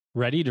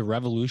Ready to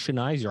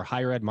revolutionize your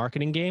higher ed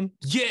marketing game?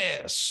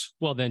 Yes.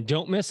 Well, then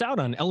don't miss out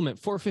on Element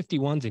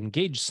 451's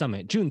Engage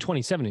Summit, June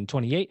 27 and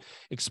 28.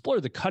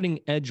 Explore the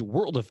cutting edge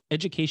world of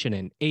education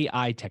and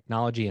AI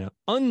technology and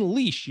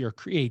unleash your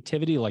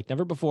creativity like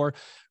never before.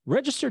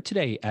 Register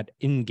today at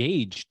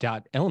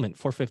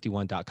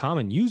engage.element451.com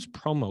and use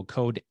promo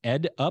code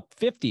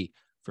EDUP50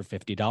 for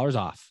 $50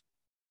 off.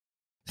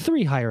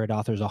 3 higher ed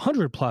authors,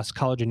 100 plus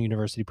college and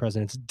university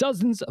presidents,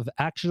 dozens of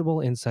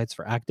actionable insights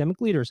for academic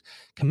leaders.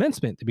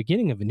 Commencement, the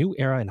beginning of a new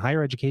era in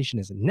higher education,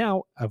 is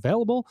now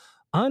available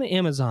on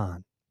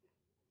Amazon.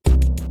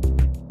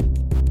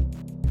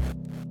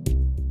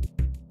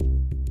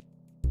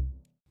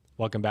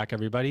 Welcome back,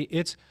 everybody.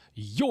 It's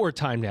your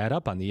time to add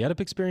up on the EdUp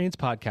Experience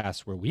podcast,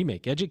 where we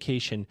make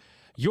education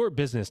your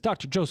business.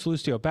 Dr. Joe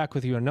Salustio back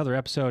with you on another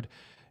episode.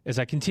 As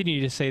I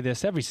continue to say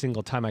this every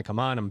single time I come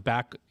on, I'm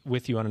back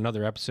with you on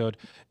another episode.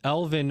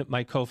 Elvin,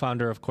 my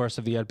co-founder, of course,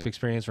 of the EdUp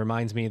Experience,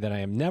 reminds me that I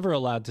am never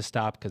allowed to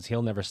stop because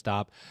he'll never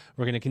stop.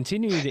 We're going to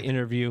continue to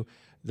interview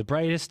the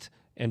brightest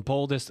and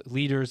boldest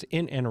leaders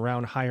in and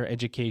around higher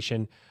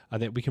education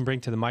that we can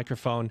bring to the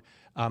microphone.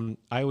 I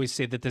always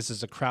say that this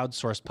is a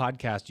crowdsourced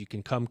podcast. You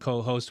can come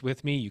co-host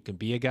with me. You can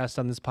be a guest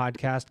on this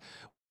podcast.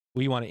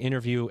 We want to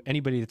interview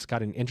anybody that's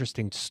got an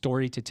interesting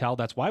story to tell.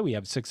 That's why we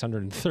have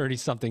 630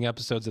 something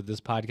episodes of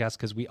this podcast,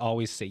 because we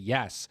always say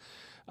yes.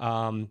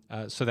 So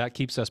that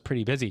keeps us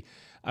pretty busy.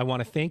 I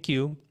want to thank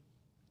you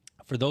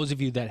for those of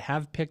you that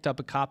have picked up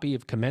a copy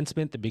of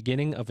Commencement, the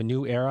Beginning of a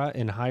New Era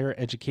in Higher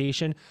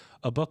Education,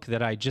 a book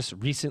that I just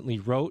recently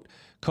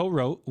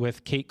co-wrote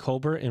with Kate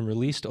Colbert and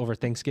released over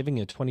Thanksgiving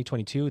in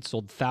 2022. It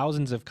sold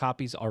thousands of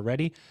copies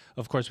already.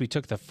 Of course, we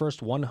took the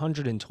first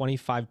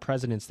 125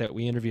 presidents that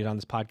we interviewed on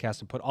this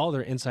podcast and put all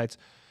their insights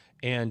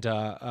and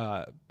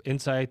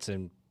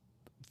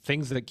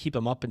things that keep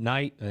them up at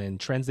night and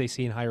trends they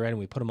see in higher ed, and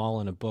we put them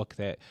all in a book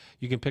that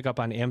you can pick up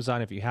on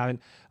Amazon. If you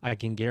haven't, I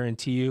can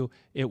guarantee you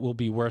it will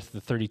be worth the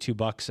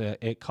 $32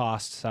 it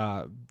costs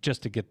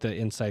just to get the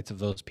insights of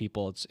those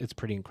people. It's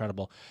pretty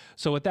incredible.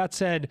 So with that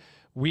said,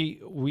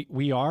 we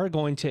are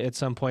going to, at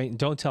some point, and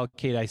don't tell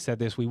Kate I said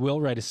this, we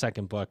will write a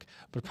second book,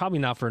 but probably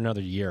not for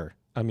another year.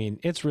 I mean,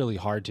 it's really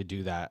hard to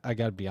do that. I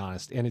got to be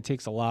honest. And it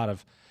takes a lot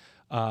of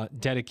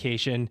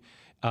dedication,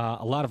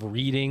 a lot of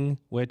reading,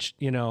 which,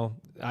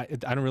 I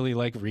don't really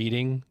like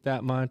reading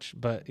that much,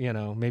 but,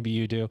 maybe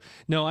you do.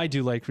 No, I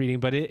do like reading,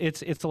 but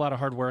it's a lot of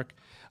hard work.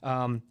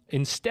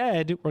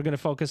 Instead, we're going to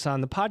focus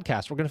on the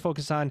podcast. We're going to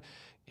focus on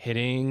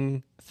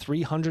hitting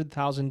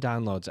 300,000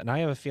 downloads. And I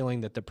have a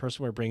feeling that the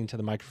person we're bringing to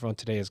the microphone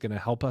today is going to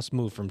help us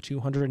move from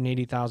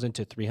 280,000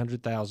 to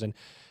 300,000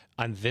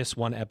 on this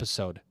one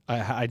episode.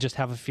 I just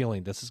have a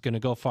feeling this is going to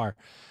go far.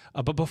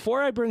 But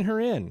before I bring her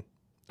in,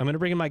 I'm going to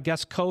bring in my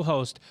guest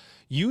co-host.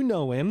 You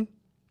know him.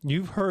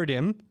 You've heard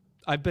him.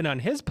 I've been on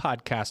his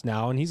podcast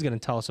now, and he's going to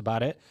tell us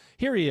about it.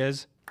 Here he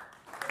is.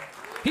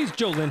 He's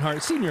Joe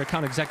Linhart, Senior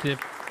Account Executive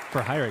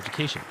for Higher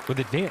Education with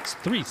Advanced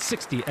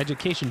 360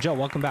 Education. Joe,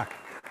 welcome back.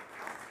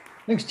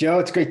 Thanks, Joe.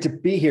 It's great to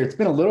be here. It's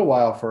been a little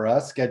while for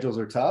us. Schedules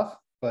are tough,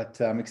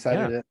 but I'm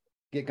excited to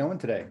get going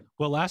today.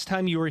 Well, last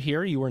time you were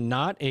here, you were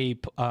not a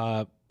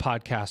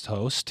podcast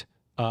host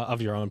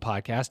of your own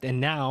podcast,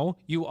 and now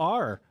you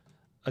are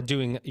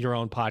doing your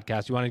own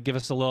podcast. You want to give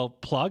us a little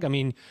plug? I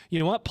mean, you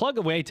know what? Plug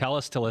away. Tell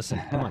us to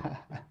listen. Come on.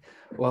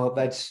 Well,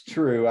 that's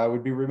true. I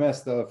would be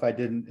remiss, though, if I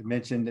didn't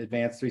mention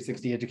Advanced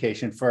 360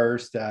 Education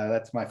first.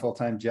 That's my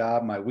full-time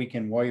job. My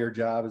weekend warrior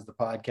job is the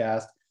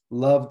podcast.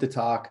 Love to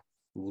talk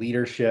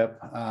leadership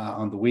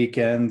on the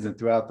weekends and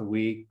throughout the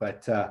week,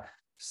 but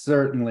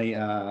certainly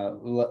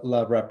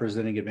love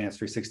representing Advanced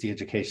 360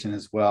 Education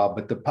as well.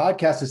 But the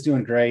podcast is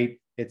doing great.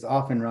 It's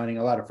off and running.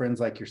 A lot of friends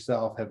like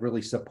yourself have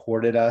really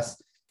supported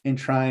us in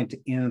trying to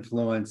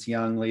influence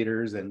young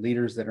leaders and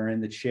leaders that are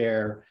in the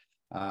chair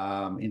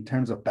in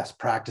terms of best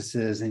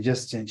practices and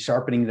just in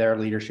sharpening their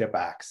leadership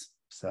acts.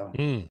 So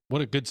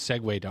what a good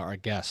segue to our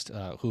guest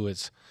who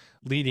is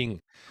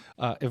leading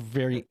a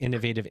very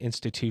innovative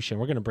institution.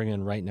 We're going to bring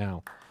in right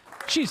now.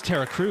 She's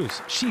Terah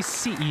Cruz. She's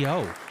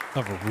CEO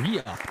of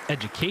ReUp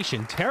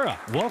Education. Terah,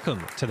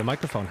 welcome to the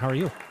microphone. How are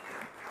you?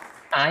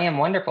 I am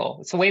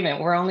wonderful. So wait a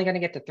minute, we're only going to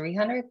get to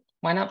 300?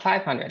 Why not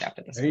 500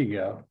 after this? There you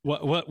go.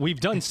 What we've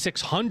done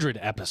 600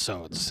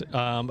 episodes,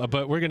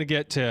 but we're going to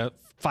get to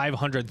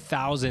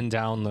 500,000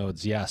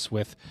 downloads. Yes,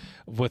 with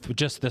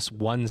just this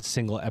one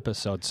single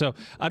episode. So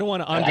I don't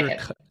want to I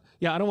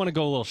don't want to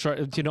go a little short.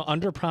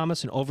 Under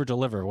promise and over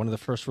deliver. One of the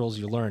first rules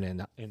you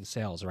learn in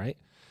sales, right?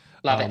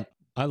 Love it.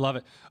 I love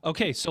it.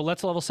 Okay, so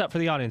let's level set for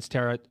the audience,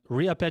 Terah.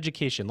 ReUp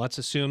Education. Let's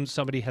assume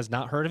somebody has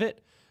not heard of it.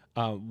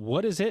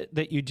 What is it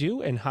that you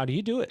do, and how do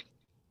you do it?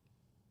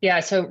 Yeah,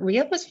 so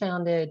ReUp was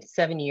founded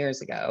 7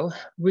 years ago,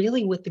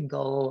 really with the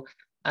goal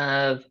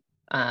of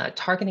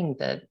targeting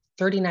the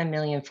 39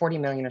 million, 40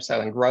 million or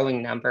so and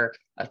growing number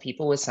of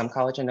people with some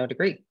college and no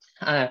degree.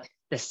 The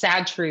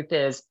sad truth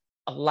is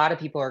a lot of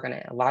people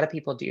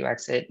do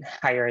exit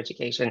higher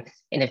education.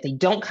 And if they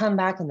don't come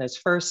back in those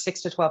first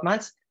 6 to 12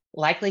 months,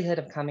 likelihood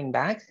of coming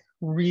back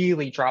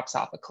really drops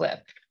off a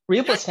cliff.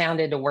 ReUp was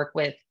founded to work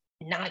with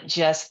not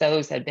just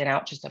those that have been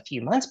out just a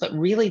few months, but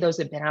really those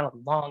that have been out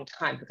a long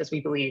time, because we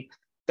believe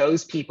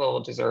those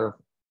people deserve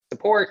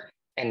support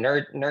and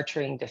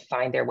nurturing to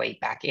find their way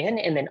back in,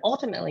 and then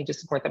ultimately to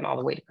support them all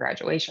the way to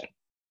graduation.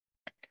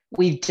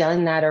 We've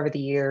done that over the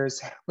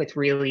years with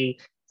really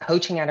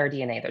coaching at our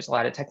DNA. There's a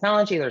lot of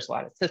technology, there's a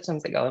lot of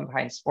systems that go in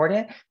behind support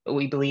it, but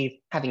we believe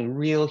having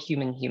real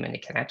human-human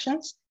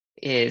connections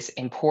is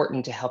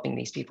important to helping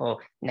these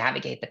people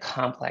navigate the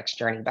complex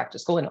journey back to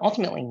school and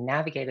ultimately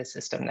navigate a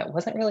system that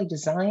wasn't really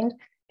designed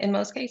in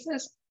most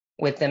cases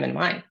with them in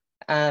mind.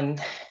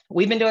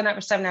 We've been doing that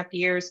for 7.5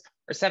 years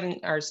or 7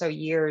 or so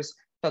years,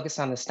 focused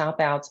on the stop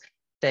outs.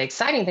 The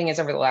exciting thing is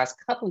over the last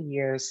couple of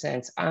years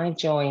since I've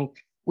joined,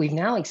 we've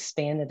now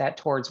expanded that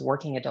towards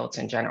working adults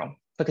in general.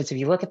 Because if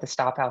you look at the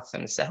stop outs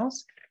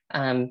themselves,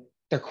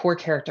 their core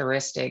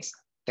characteristics,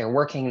 they're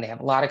working, they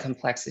have a lot of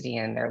complexity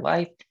in their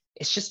life.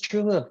 It's just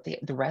true of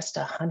the rest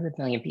of 100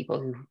 million people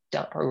who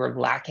are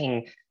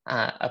lacking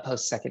a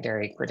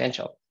post-secondary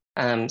credential.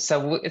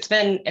 So it's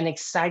been an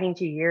exciting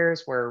few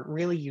years. We're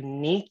really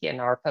unique in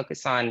our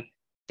focus on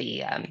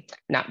the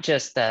not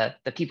just the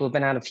people who've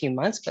been out a few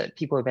months, but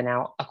people who've been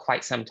out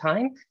quite some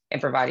time,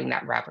 and providing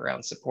that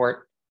wraparound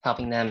support,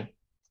 helping them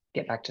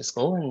get back to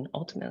school and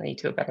ultimately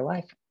to a better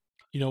life.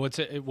 You know,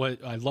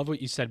 what I love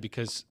what you said,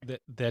 because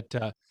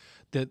that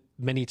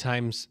many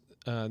times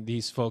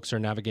these folks are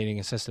navigating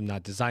a system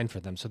not designed for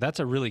them. So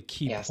that's a really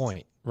key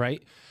point,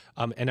 right?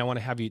 And I want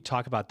to have you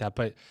talk about that.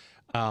 But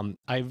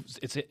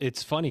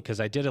it's funny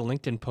because I did a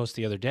LinkedIn post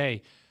the other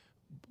day.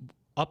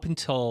 Up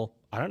until,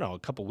 I don't know, a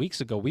couple of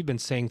weeks ago, we've been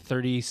saying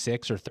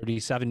 36 or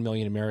 37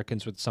 million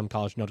Americans with some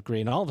college no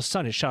degree, and all of a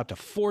sudden it shot up to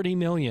 40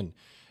 million.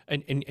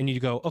 And you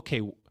go,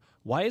 okay,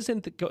 why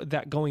isn't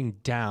that going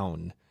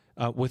down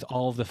with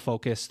all of the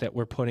focus that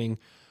we're putting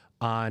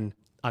on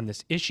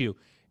this issue?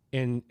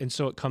 And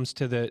so it comes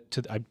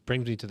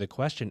brings me to the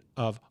question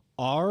of,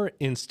 are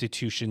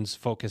institutions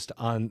focused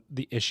on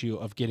the issue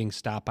of getting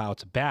stop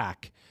outs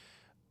back?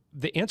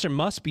 The answer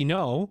must be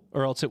no,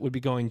 or else it would be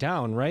going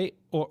down, right?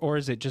 Or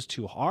is it just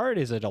too hard?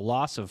 Is it a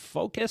loss of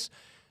focus?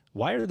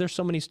 Why are there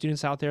so many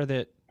students out there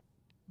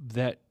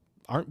that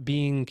aren't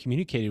being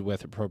communicated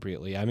with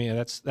appropriately? I mean,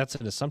 that's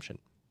an assumption.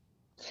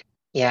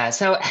 Yeah.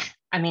 So,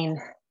 I mean,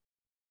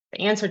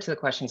 the answer to the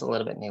question is a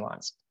little bit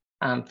nuanced.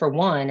 For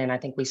one, and I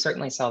think we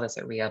certainly saw this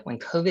at ReUp, when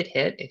COVID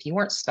hit, if you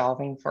weren't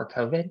solving for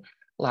COVID,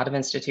 a lot of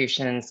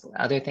institutions,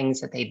 other things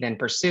that they've been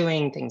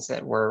pursuing, things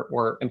that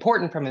were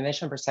important from a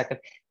mission perspective,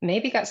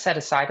 maybe got set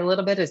aside a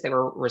little bit as they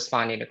were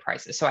responding to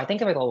crisis. So I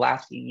think over the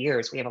last few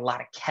years, we have a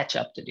lot of catch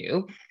up to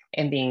do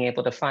in being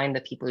able to find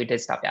the people who did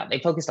stop out. They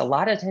focused a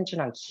lot of attention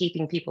on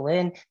keeping people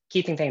in,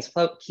 keeping things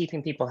afloat,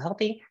 keeping people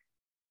healthy.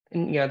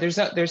 And,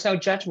 there's no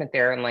judgment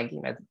there,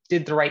 and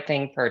did the right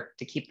thing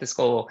to keep the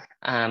school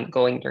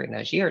going during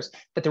those years.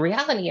 But the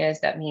reality is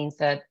that means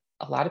that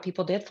a lot of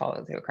people did fall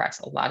through the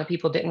cracks. A lot of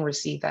people didn't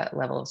receive that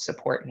level of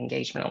support and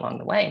engagement along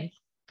the way.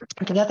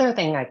 The other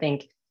thing I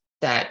think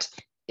that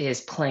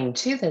is playing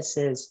to this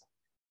is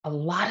a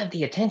lot of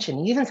the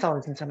attention, you even saw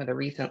this in some of the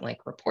recent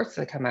reports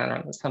that come out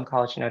on some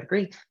college no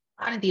degree,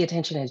 a lot of the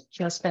attention has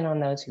just been on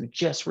those who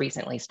just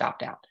recently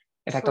stopped out.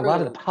 In fact, a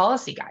lot of the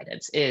policy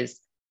guidance is,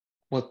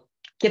 well,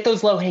 get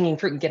those low-hanging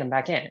fruit and get them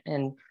back in.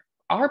 And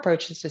our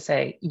approach is to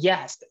say,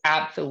 yes,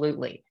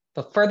 absolutely.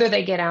 The further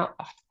they get out,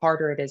 the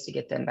harder it is to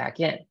get them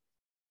back in.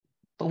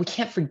 But we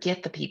can't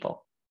forget the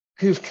people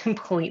who've been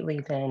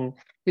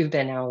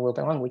out a little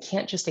bit long. We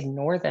can't just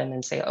ignore them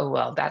and say, oh,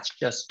 well, that's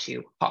just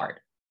too hard.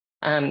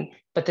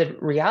 But the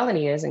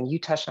reality is, and you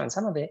touched on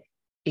some of it,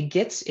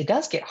 it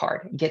does get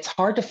hard. It gets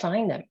hard to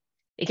find them.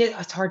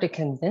 It's hard to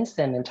convince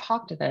them and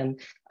talk to them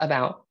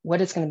about what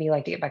it's going to be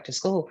like to get back to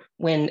school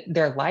when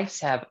their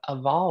lives have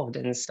evolved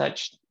in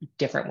such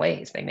different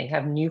ways. They may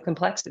have new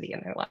complexity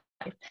in their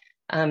life.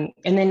 And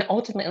then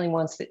ultimately,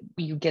 once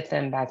you get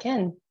them back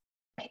in,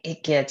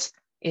 it's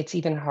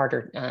even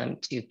harder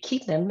to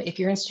keep them if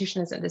your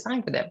institution isn't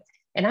designed for them.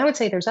 And I would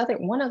say there's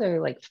one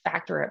other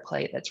factor at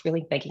play that's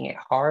really making it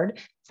hard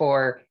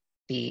for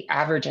the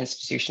average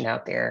institution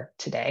out there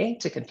today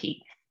to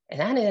compete. And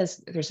that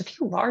is, there's a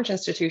few large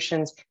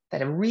institutions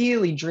that have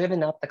really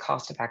driven up the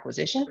cost of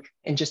acquisition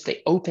in just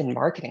the open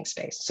marketing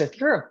space. So if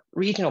you're a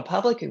regional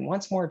public who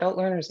wants more adult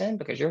learners in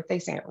because you're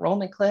facing an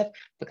enrollment cliff,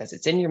 because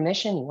it's in your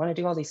mission, you want to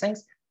do all these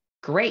things,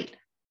 great.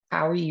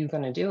 How are you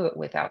going to do it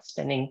without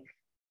spending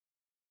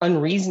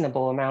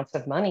unreasonable amounts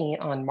of money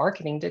on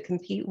marketing to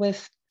compete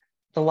with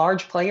the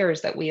large players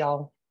that we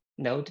all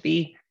know to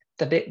be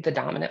the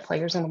dominant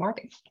players in the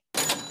market?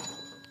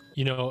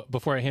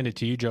 Before I hand it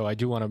to you, Joe, I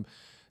do want to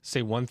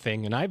say one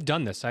thing, and I've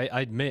done this, I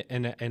admit,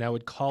 and I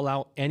would call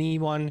out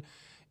anyone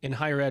in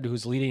higher ed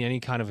who's leading any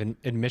kind of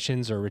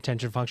admissions or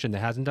retention function that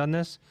hasn't done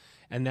this,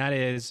 and that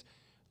is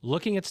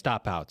looking at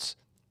stop outs,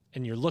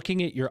 and you're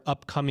looking at your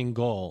upcoming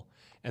goal,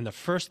 and the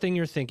first thing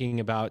you're thinking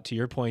about, to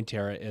your point,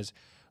 Terah, is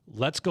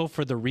let's go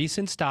for the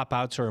recent stop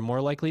outs who are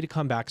more likely to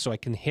come back so I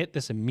can hit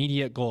this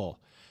immediate goal.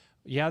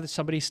 Yeah,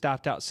 somebody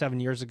stopped out 7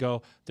 years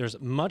ago. There's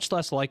much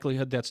less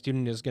likelihood that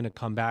student is going to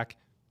come back.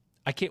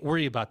 I can't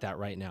worry about that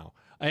right now.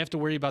 I have to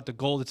worry about the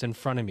goal that's in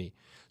front of me.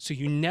 So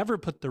you never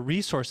put the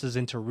resources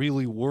into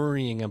really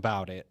worrying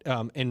about it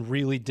and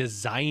really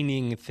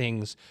designing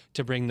things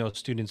to bring those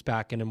students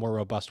back in a more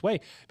robust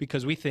way,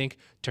 because we think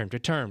term to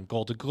term,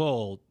 goal to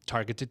goal,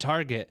 target to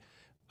target.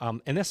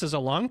 And this is a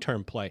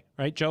long-term play,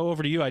 right? Joe,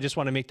 over to you. I just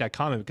want to make that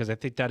comment because I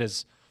think that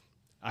is,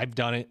 I've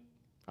done it.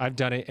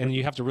 And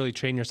you have to really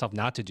train yourself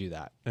not to do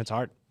that. It's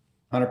hard.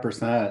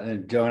 100%.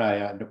 And Joe and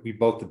I, we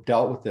both have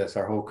dealt with this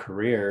our whole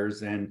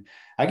careers, and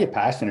I get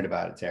passionate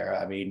about it,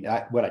 Terah. I mean,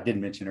 what I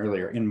didn't mention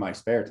earlier, in my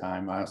spare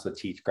time, I also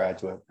teach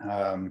graduate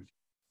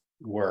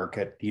work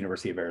at the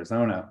University of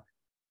Arizona.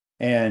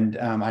 And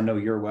I know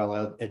you're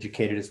well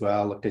educated as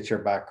well, looked at your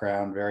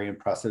background, very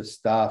impressive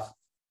stuff.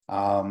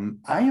 I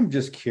am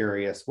just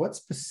curious what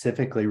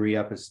specifically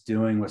ReUp is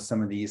doing with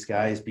some of these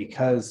guys,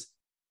 because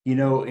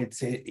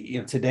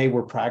today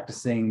we're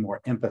practicing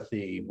more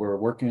empathy. We're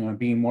working on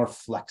being more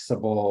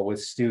flexible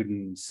with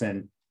students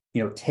and,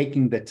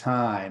 taking the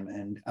time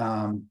and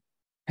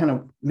kind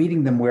of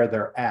meeting them where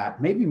they're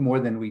at, maybe more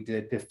than we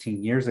did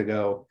 15 years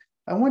ago.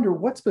 I wonder,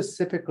 what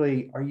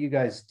specifically are you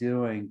guys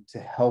doing to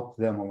help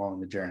them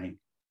along the journey?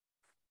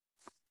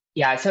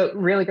 Yeah, so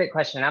really great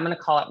question. I'm going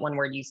to call it one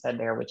word you said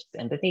there, which is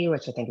empathy,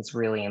 which I think is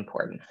really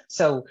important.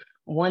 So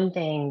one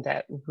thing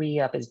that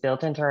ReUp is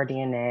built into our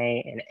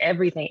DNA, and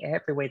everything,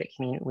 every way that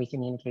we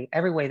communicate,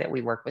 every way that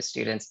we work with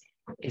students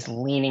is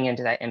leaning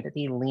into that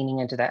empathy, leaning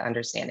into that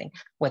understanding.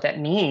 What that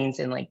means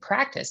in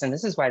practice, and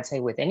this is why I'd say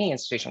with any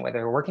institution, whether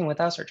they're working with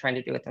us or trying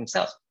to do it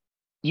themselves,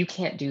 you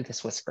can't do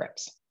this with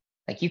scripts.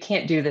 You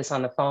can't do this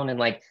on the phone and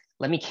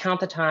let me count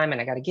the time and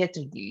I got to get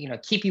to,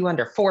 keep you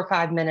under 4 or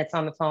 5 minutes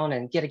on the phone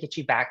and get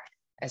you back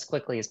as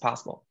quickly as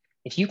possible.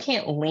 If you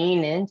can't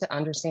lean into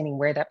understanding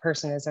where that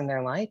person is in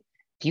their life,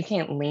 if you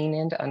can't lean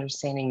into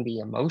understanding the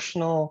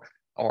emotional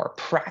or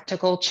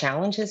practical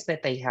challenges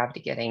that they have to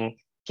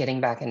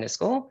getting back into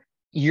school,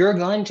 you're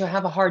going to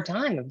have a hard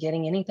time of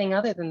getting anything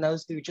other than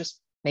those who just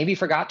maybe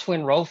forgot to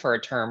enroll for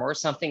a term or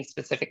something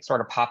specific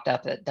sort of popped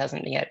up that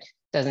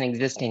doesn't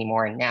exist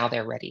anymore, and now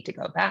they're ready to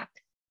go back.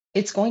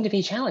 It's going to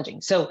be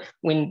challenging. So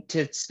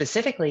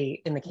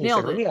specifically in the case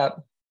of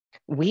ReUp,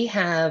 we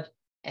have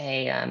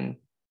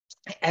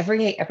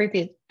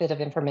every bit of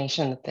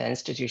information that the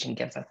institution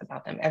gives us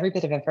about them, every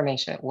bit of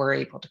information that we're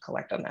able to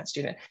collect on that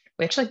student,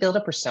 we actually build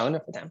a persona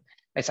for them.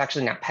 It's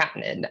actually now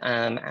patented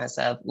as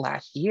of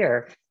last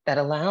year, that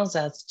allows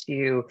us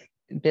to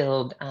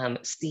build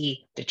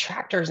see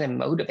detractors and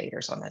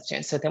motivators on that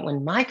student, so that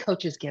when my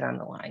coaches get on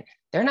the line,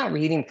 they're not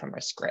reading from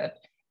a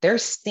script. They're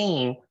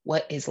seeing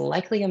what is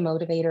likely a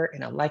motivator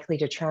and a likely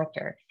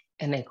detractor,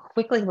 and they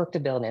quickly look to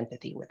build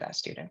empathy with that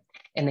student.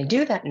 And they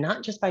do that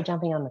not just by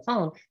jumping on the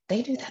phone,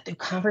 they do that through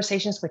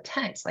conversations with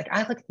text.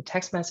 I look at the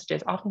text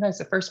messages, oftentimes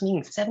the first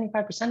meeting,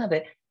 75% of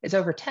it is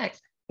over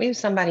text. We have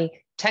somebody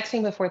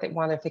texting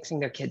while they're fixing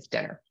their kids'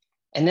 dinner.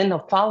 And then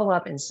they'll follow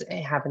up and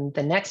have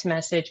the next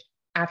message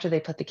after they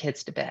put the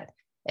kids to bed.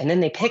 And then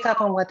they pick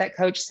up on what that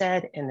coach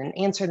said and then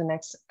answer the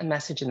next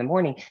message in the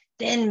morning.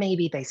 Then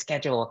maybe they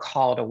schedule a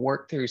call to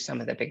work through some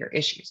of the bigger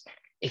issues.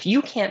 If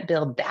you can't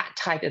build that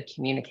type of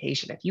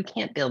communication, if you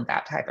can't build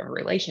that type of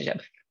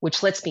relationship,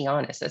 which, let's be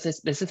honest,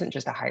 this isn't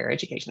just a higher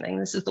education thing.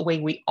 This is the way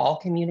we all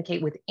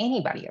communicate with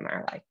anybody in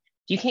our life.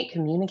 If you can't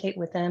communicate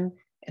with them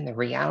and the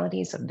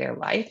realities of their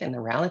life and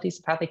the realities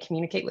of how they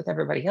communicate with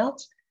everybody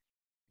else,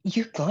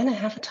 you're going to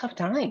have a tough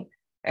time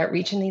at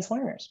reaching these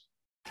learners.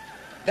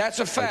 That's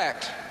a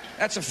fact.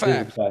 That's a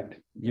fact.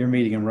 You're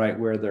meeting them right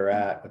where they're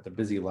at with the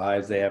busy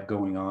lives they have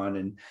going on.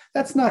 And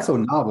that's not so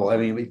novel. I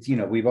mean,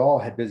 we've all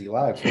had busy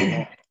lives for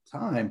a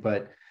long time,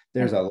 but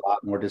there's a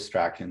lot more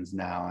distractions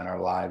now in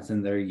our lives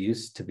than there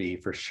used to be,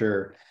 for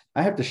sure.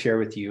 I have to share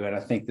with you, and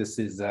I think this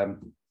is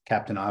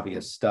Captain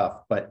Obvious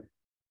stuff, but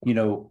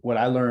what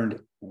I learned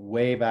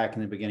way back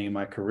in the beginning of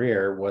my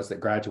career was that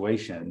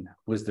graduation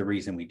was the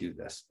reason we do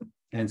this.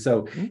 And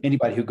so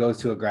anybody who goes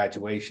to a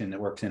graduation that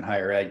works in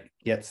higher ed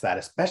gets that,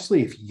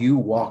 especially if you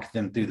walk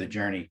them through the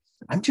journey.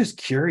 I'm just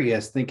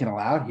curious, thinking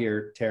aloud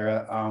here,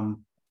 Terah,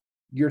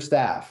 your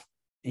staff,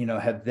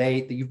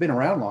 you've been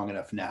around long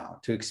enough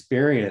now to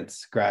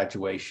experience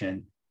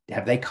graduation.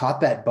 Have they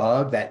caught that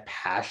bug, that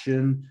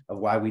passion of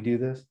why we do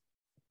this?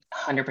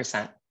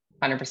 100%.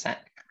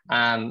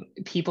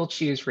 People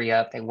choose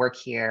ReUp, they work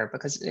here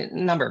because a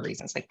number of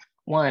reasons.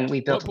 One,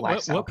 we built a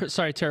lifestyle.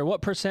 Sorry, Terah,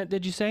 what percent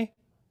did you say?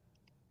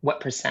 What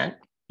percent?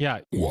 Yeah.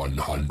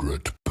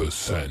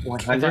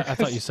 100%. I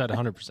thought you said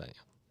 100%.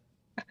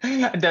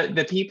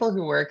 The people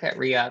who work at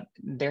ReUp,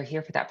 they're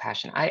here for that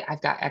passion.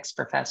 I've got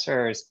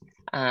ex-professors,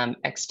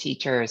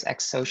 ex-teachers,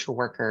 ex-social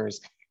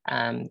workers.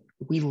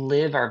 We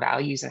live our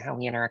values and how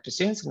we interact with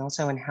students, and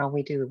also in how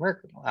we do the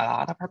work. A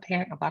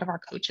lot of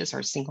our coaches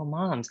are single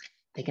moms.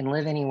 They can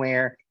live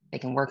anywhere. They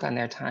can work on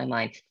their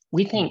timeline.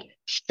 We think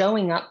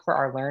showing up for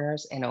our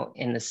learners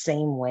in the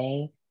same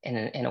way,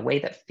 in a way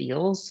that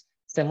feels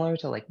similar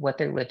to what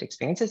their lived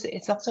experience is,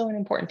 it's also an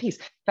important piece.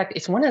 In fact,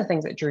 it's one of the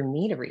things that drew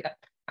me to ReUp.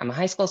 I'm a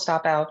high school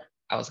stopout,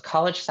 I was a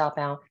college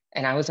stopout,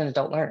 and I was an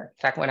adult learner.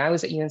 In fact, when I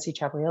was at UNC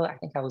Chapel Hill, I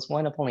think I was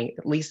one of only,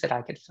 at least that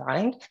I could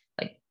find,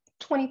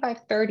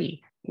 25,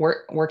 30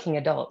 working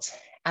adults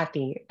at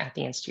the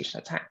institution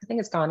at the time. I think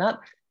it's gone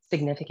up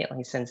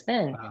significantly since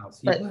then. Wow,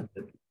 so but you've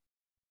lived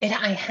it.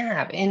 I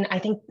have, and I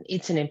think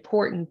it's an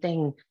important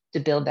thing to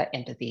build that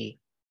empathy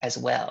as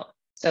well.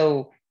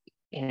 So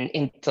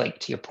in like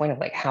to your point of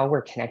like how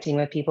we're connecting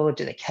with people,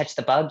 do they catch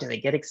the bug? Do they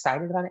get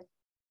excited about it?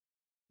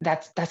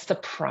 That's the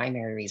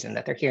primary reason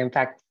that they're here. In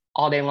fact,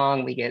 all day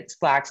long we get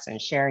Slacks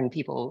and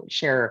people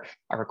share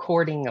a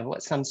recording of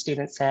what some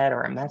student said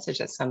or a message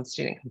that some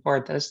student can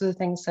forward. Those are the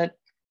things that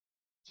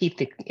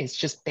it's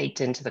just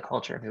baked into the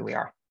culture of who we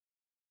are.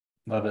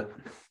 Love it.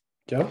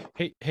 Joe?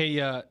 Hey,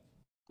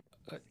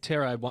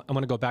 Terah, I want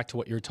to go back to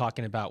what you were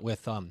talking about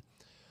with the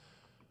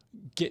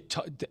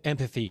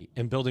empathy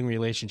and building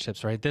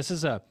relationships, right? This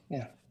is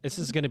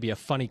going to be a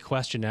funny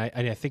question.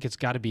 I think it's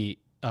got to be,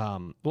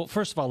 well,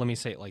 first of all, let me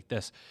say it like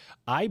this.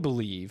 I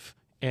believe,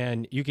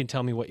 and you can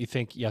tell me what you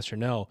think, yes or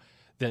no,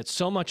 that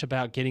so much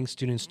about getting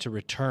students to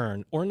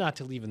return or not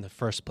to leave in the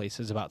first place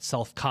is about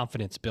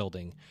self-confidence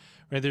building,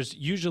 right? There's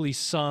usually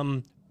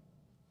some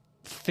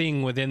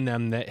thing within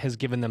them that has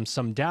given them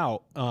some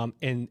doubt.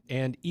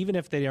 And even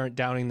if they aren't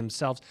doubting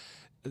themselves,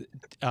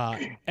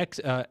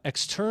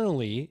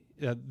 externally,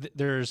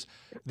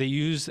 they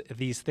use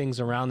these things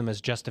around them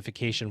as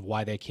justification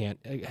why they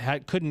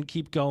couldn't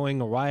keep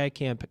going or why I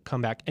can't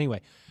come back.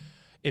 Anyway,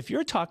 if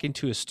you're talking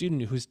to a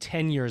student who's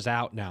 10 years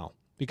out now,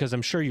 because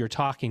I'm sure you're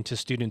talking to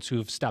students who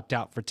have stepped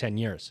out for 10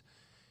 years.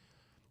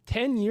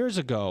 10 years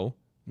ago,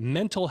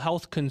 mental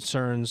health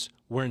concerns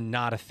were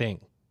not a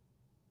thing.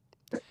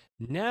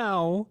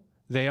 Now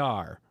they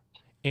are.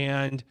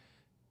 And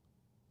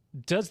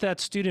does that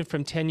student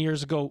from 10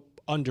 years ago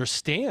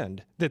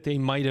understand that they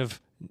might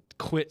have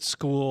quit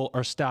school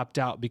or stopped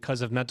out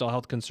because of mental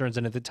health concerns?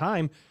 And at the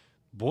time,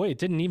 boy, it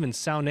didn't even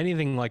sound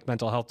anything like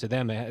mental health to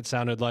them. It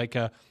sounded like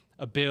a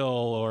bill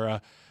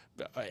or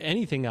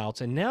anything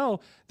else. And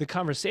now the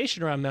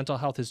conversation around mental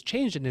health has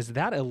changed. And is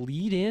that a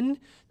lead in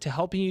to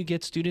helping you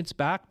get students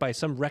back by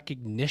some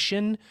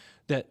recognition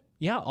that,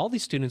 yeah, all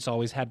these students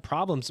always had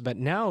problems, but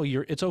now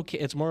it's okay.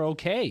 It's more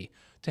okay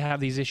to have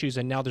these issues.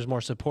 And now there's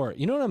more support.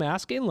 You know what I'm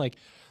asking? Like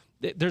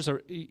there's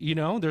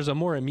a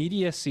more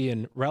immediacy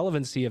and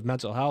relevancy of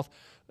mental health,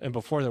 and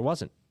before there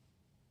wasn't.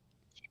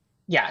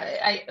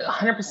 Yeah,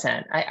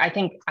 100%. I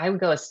think I would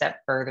go a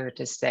step further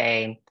to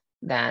say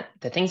that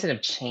the things that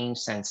have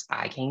changed since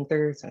I came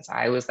through, since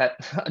I was that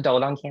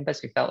adult on campus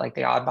who felt like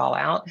the oddball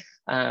out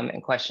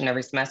and questioned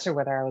every semester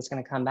whether I was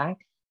going to come back,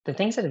 the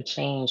things that have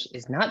changed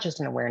is not just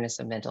an awareness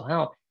of mental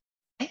health.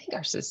 I think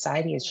our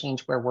society has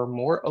changed where we're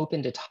more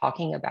open to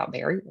talking about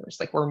barriers.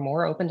 Like we're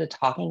more open to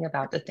talking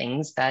about the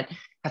things that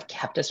have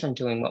kept us from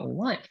doing what we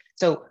want.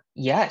 So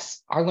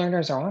yes, our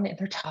learners are on it.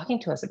 They're talking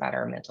to us about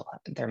their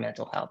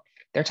mental health.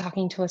 They're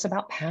talking to us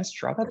about past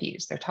drug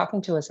abuse. They're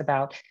talking to us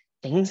about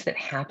things that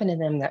happened to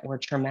them that were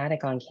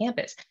traumatic on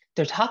campus.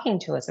 They're talking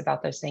to us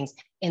about those things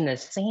in the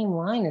same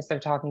line as they're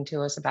talking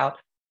to us about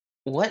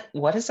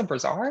what is a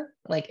bazaar?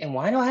 Like, and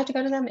why do I have to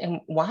go to them?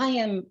 And why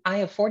am I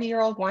a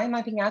 40-year-old? Why am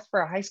I being asked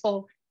for a high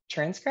school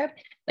transcript?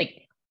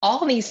 Like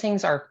all these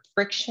things are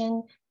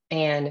friction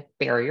and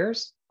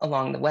barriers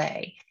along the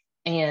way.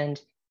 And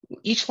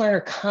each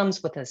learner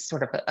comes with a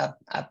sort of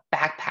a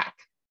backpack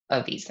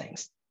of these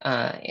things.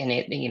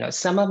 And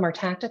some of them are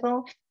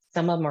tactical,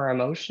 some of them are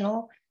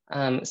emotional,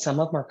 some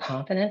of them are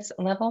confidence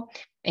level.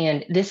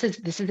 And this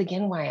is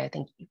again why I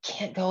think you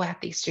can't go at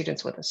these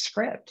students with a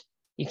script.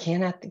 You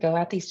can't have to go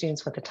at these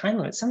students with a time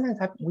limit. Sometimes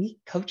we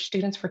coach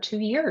students for 2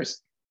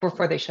 years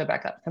before they show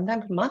back up.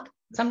 Sometimes a month,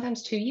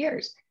 sometimes 2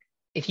 years.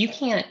 If you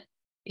can't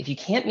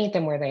meet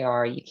them where they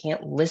are, you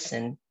can't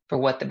listen for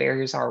what the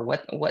barriers are,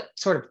 what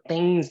sort of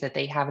things that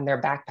they have in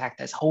their backpack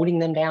that's holding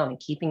them down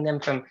and keeping them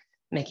from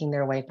making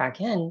their way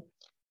back in,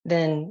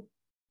 then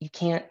you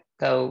can't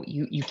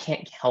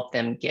help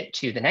them get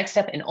to the next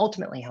step and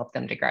ultimately help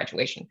them to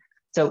graduation.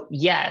 So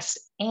yes,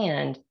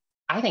 and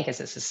I think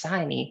as a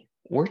society,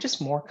 we're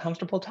just more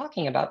comfortable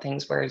talking about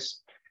things. Whereas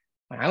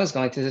when I was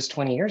going through this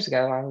 20 years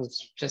ago, I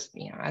was just,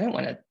 I didn't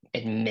want to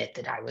admit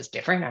that I was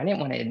different. I didn't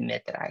want to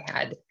admit that I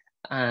had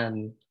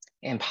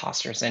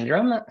imposter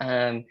syndrome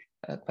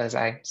because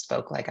I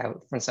spoke like I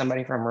was from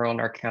somebody from rural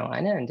North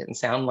Carolina and didn't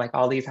sound like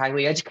all these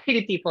highly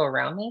educated people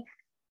around me.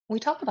 We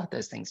talk about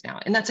those things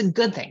now, and that's a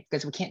good thing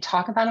because we can't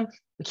talk about them.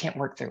 We can't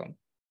work through them.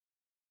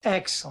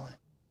 Excellent.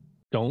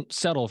 Don't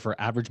settle for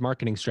average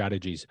marketing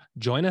strategies.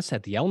 Join us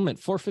at the Element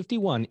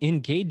 451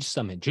 Engage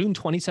Summit, June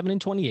 27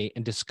 and 28,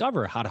 and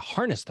discover how to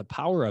harness the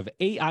power of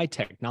AI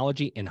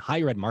technology in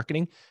higher ed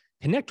marketing.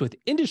 Connect with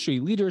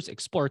industry leaders,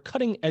 explore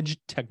cutting-edge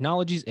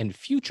technologies, and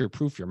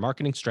future-proof your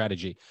marketing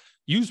strategy.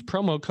 Use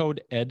promo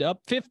code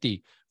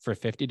EDUP50 for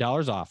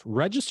 $50 off.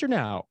 Register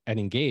now at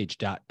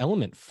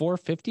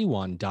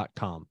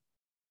engage.element451.com.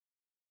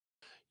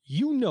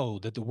 You know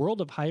that the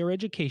world of higher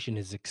education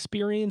is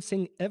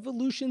experiencing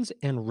evolutions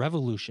and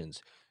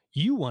revolutions.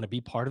 You want to be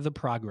part of the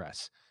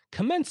progress.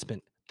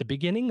 Commencement, the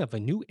beginning of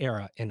a new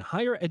era in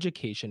higher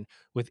education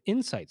with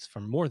insights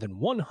from more than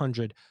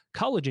 100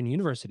 college and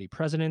university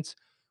presidents,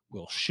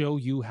 will show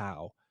you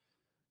how.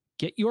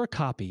 Get your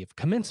copy of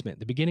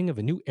Commencement, the Beginning of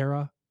a New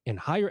Era in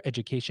Higher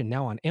Education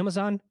now on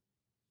Amazon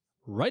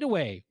right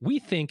away. We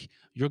think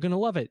you're going to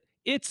love it.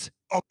 It's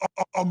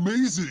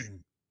amazing.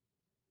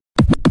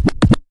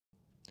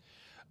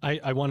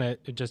 I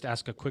want to just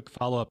ask a quick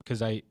follow-up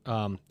because I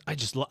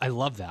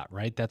love that,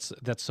 right? That's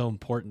so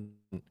important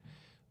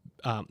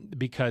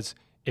because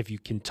if you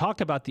can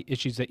talk about the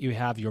issues that you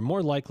have, you're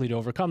more likely to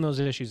overcome those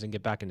issues and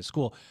get back into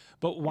school.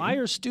 But why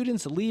are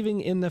students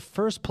leaving in the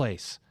first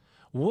place?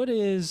 What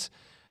is,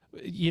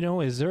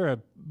 is there a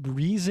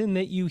reason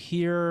that you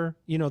hear,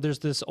 there's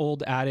this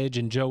old adage,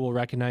 and Joe will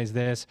recognize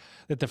this,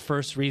 that the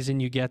first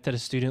reason you get that a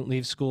student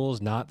leaves school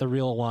is not the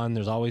real one.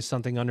 There's always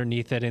something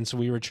underneath it. And so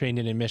we were trained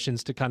in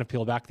admissions to kind of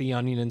peel back the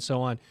onion and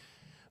so on.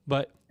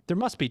 But there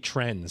must be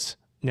trends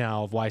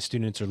now of why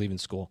students are leaving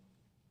school.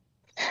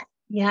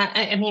 Yeah,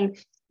 I mean,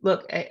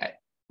 look,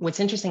 what's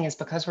interesting is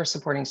because we're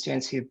supporting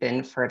students who've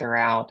been further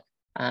out,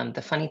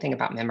 the funny thing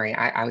about memory,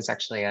 I was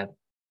actually a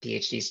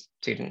PhD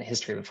student in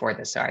history before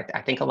this, so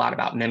I think a lot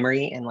about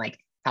memory and like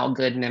how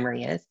good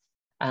memory is.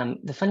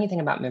 The funny thing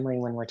about memory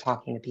when we're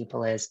talking to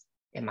people is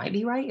it might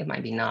be right, it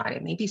might be not.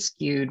 It may be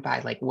skewed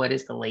by like what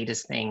is the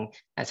latest thing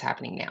that's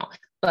happening now.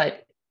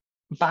 But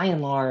by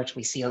and large,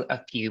 we see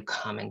a few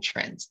common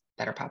trends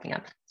that are popping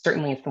up.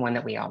 Certainly it's the one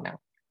that we all know.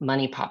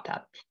 Money popped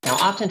up. Now,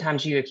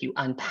 oftentimes if you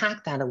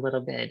unpack that a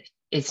little bit,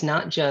 it's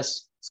not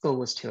just school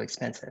was too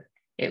expensive.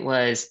 It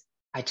was,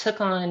 I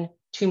took on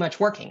too much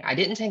working. I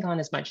didn't take on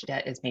as much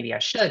debt as maybe I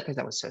should because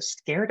I was so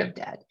scared of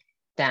debt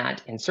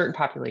that in certain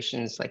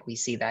populations, like we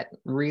see that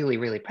really,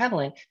 really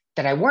prevalent,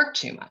 that I worked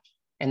too much.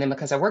 And then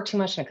because I worked too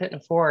much and I couldn't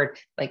afford,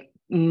 like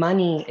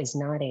money is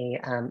not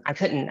I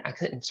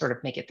couldn't sort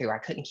of make it through. I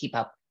couldn't keep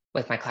up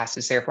with my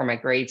classes, therefore my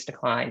grades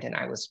declined and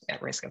I was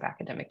at risk of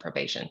academic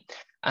probation.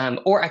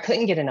 Or I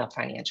couldn't get enough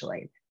financial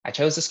aid. I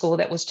chose a school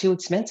that was too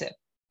expensive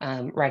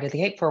right at the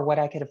gate for what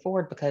I could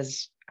afford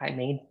because I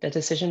made the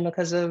decision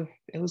because of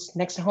it was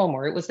next to home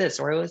or it was this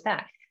or it was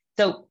that.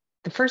 So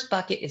the first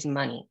bucket is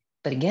money.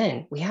 But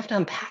again, we have to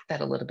unpack that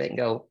a little bit and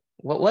go,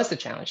 what was the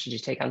challenge? Did you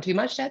take on too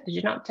much debt? Did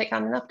you not take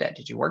on enough debt?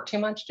 Did you work too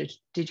much?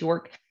 Did you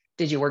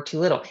work too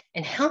little?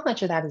 And how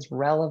much of that is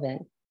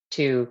relevant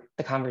to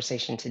the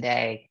conversation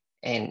today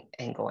and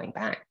going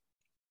back?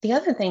 The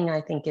other thing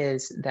I think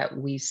is that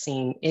we've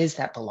seen is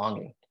that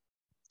belonging.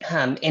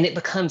 And it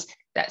becomes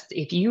that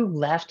if you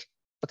left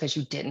because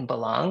you didn't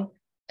belong,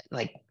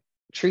 like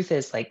truth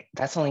is like,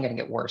 that's only going to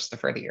get worse the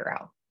further you're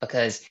out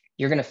because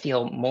you're going to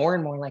feel more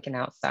and more like an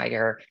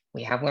outsider.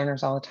 We have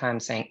learners all the time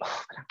saying,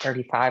 oh, but I'm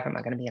 35. Am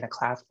I going to be in a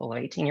class full of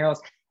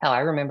 18-year-olds? Hell, I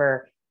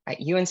remember at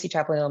UNC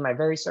Chapel Hill, my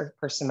very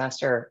first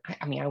semester,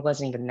 I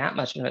wasn't even that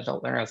much of an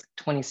adult learner. I was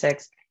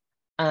 26.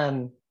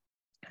 I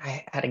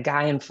had a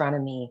guy in front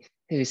of me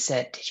who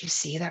said, did you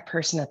see that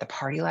person at the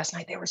party last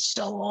night? They were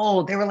so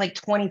old. They were like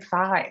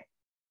 25.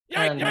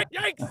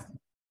 Yikes.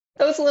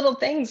 Those little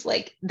things,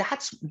 like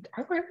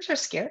our learners are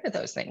scared of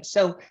those things.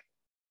 So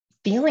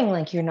feeling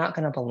like you're not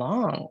going to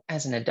belong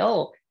as an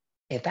adult,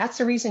 if that's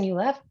the reason you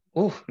left,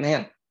 oh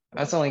man,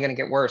 that's only going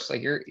to get worse.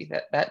 Like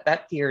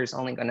that fear is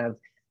only going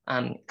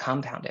to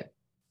compound it.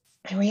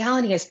 And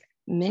reality is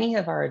many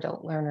of our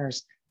adult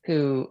learners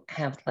who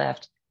have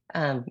left,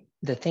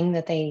 the thing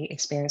that they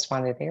experienced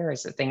while they're there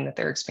is the thing that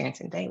they're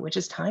experiencing today, which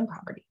is time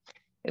poverty.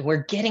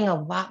 We're getting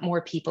a lot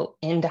more people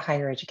into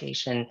higher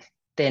education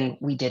than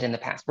we did in the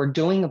past. We're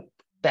doing a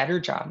better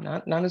job,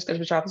 not as good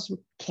of a job as we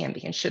can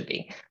be and should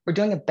be. We're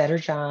doing a better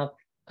job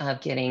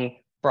of getting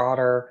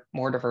broader,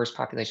 more diverse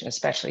population,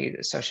 especially the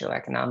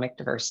socioeconomic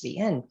diversity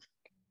in.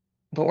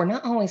 But we're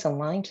not always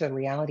aligned to the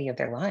reality of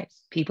their lives.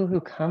 People who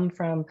come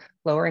from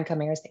lower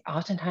income areas, they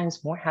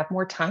oftentimes have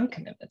more time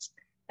commitments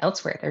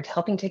elsewhere. They're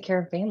helping take care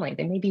of family.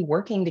 They may be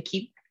working to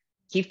keep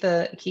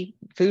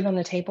food on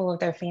the table of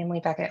their family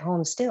back at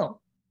home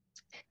still.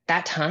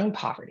 That time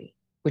poverty,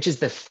 which is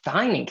the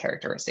defining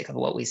characteristic of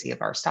what we see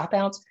of our stop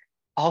outs,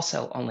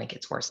 also only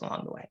gets worse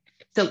along the way.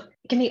 So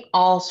it can be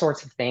all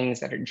sorts of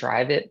things that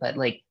drive it, but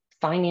like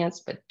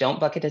finance, but don't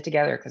bucket it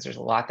together because there's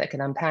a lot that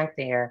can unpack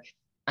there.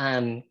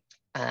 Time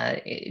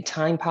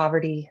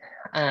poverty,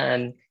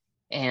 and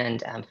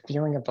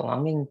feeling of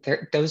belonging.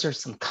 Those are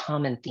some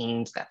common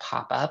themes that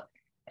pop up.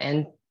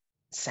 And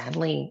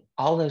sadly,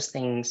 all those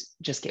things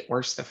just get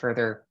worse the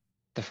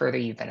further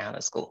you've been out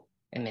of school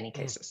in many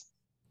cases.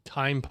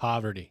 Time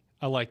poverty.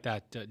 I like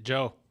that.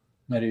 Joe.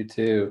 I do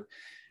too.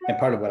 And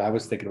part of what I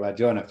was thinking about,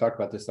 Joe, and I've talked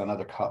about this on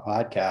other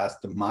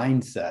podcasts, the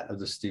mindset of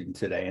the student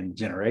today and the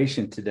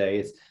generation today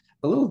is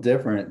a little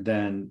different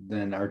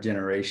than our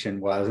generation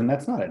was. And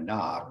that's not a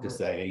knock to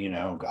say,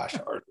 gosh,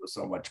 ours was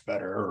so much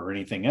better or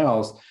anything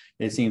else.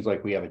 It seems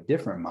like we have a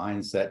different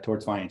mindset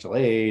towards financial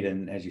aid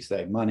and, as you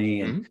say,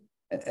 money.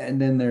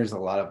 And then there's a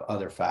lot of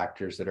other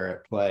factors that are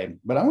at play.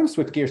 But I want to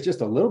switch gears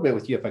just a little bit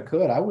with you, if I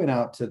could. I went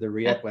out to the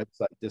ReUp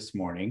website this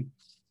morning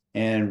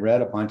and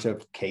read a bunch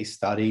of case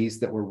studies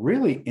that were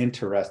really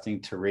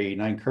interesting to read.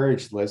 And I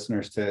encourage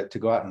listeners to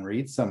go out and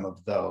read some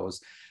of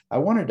those. I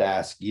wanted to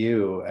ask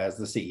you, as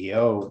the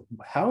CEO,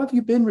 how have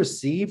you been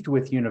received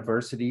with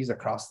universities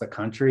across the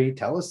country?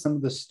 Tell us some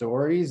of the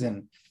stories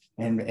and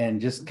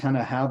and just kind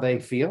of how they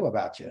feel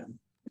about you.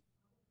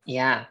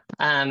 Yeah.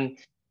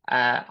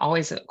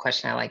 Always a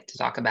question I like to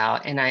talk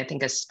about. And I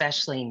think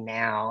especially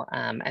now,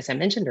 as I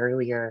mentioned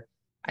earlier,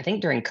 I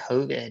think during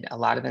COVID, a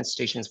lot of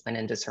institutions went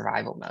into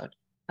survival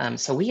mode.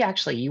 So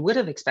you would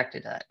have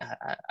expected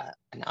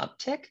an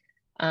uptick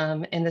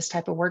in this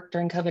type of work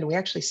during COVID. We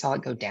actually saw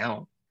it go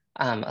down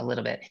a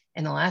little bit.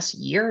 In the last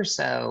year or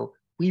so,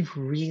 we've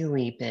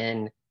really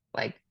been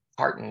like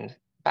heartened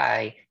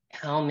by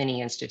how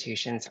many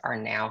institutions are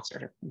now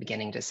sort of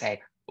beginning to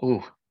say,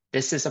 ooh,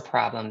 this is a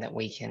problem that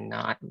we can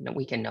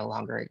no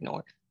longer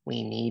ignore.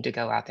 We need to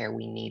go out there.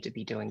 We need to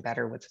be doing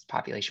better with this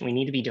population. We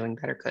need to be doing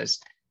better because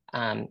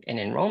an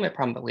enrollment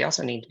problem, but we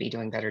also need to be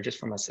doing better just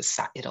from a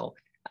societal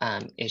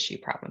issue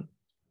problem.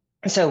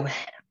 So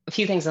a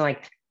few things on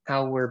like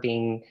how we're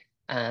being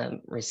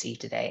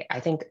received today. I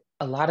think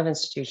a lot of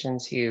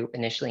institutions who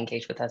initially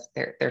engage with us,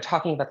 they're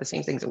talking about the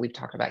same things that we've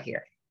talked about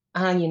here.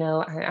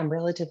 I'm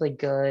relatively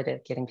good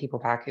at getting people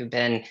back who've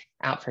been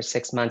out for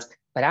 6 months.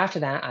 But after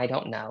that, I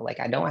don't know. Like,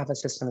 I don't have a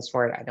systems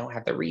for it. I don't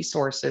have the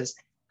resources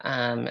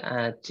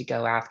to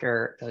go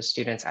after those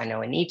students. I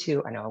know I need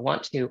to. I know I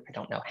want to. I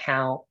don't know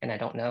how, and I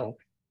don't know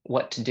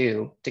what to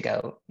do to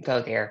go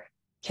there.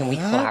 Can we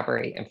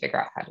collaborate and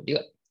figure out how to do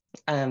it?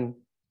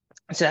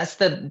 So that's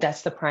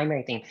the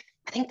primary thing.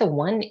 I think the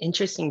one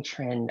interesting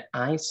trend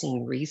I've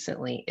seen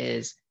recently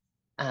is,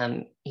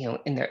 in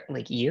the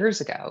like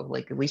years ago,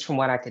 like at least from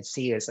what I could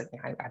see is like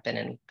I've been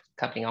in the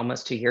company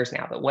almost 2 years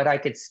now, but what I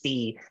could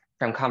see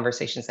from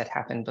conversations that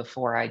happened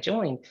before I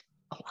joined,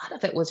 a lot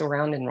of it was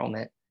around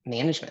enrollment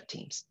management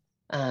teams.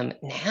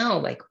 Now,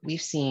 like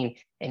we've seen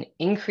an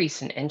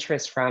increase in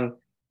interest from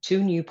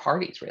two new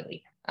parties,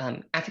 really.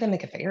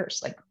 Academic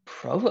affairs, like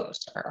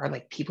provosts, are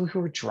like people who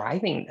are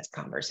driving this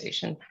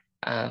conversation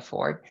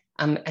forward,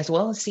 as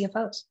well as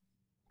CFOs.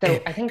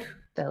 So I think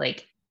that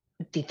like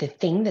the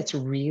thing that's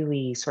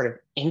really sort of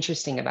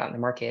interesting about the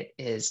market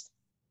is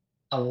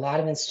a lot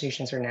of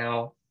institutions are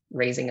now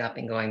raising up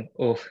and going,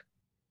 oh,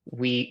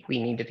 we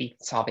need to be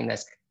solving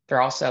this.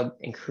 They're also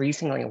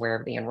increasingly aware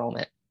of the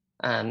enrollment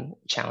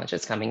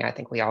challenges coming. I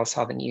think we all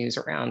saw the news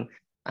around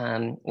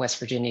West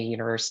Virginia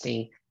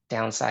University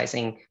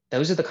downsizing.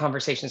 Those are the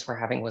conversations we're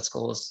having with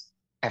schools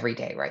every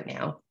day right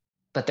now.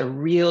 But the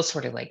real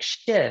sort of like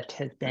shift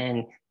has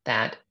been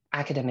that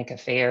academic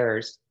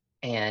affairs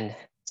and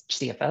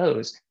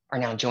CFOs are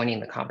now joining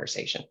the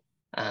conversation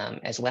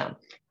as well.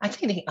 I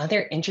think the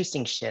other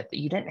interesting shift that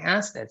you didn't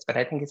ask this, but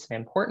I think it's an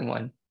important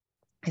one,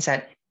 is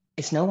that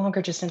it's no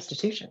longer just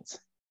institutions.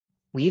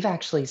 We've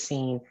actually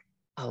seen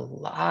a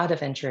lot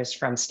of interest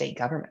from state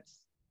governments,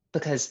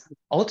 because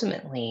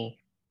ultimately,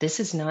 this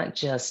is not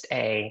just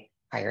a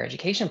higher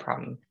education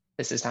problem.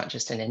 This is not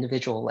just an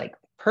individual like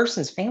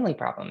person's family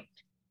problem.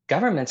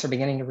 Governments are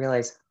beginning to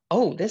realize,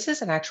 oh, this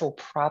is an actual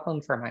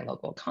problem for my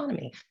local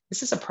economy.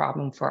 This is a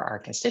problem for our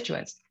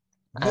constituents.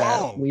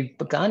 Wow. We've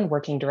begun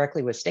working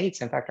directly with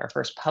states. In fact, our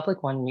first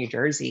public one in New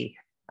Jersey,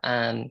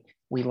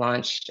 we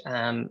launched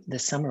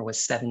this summer with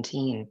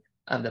 17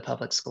 of the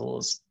public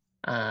schools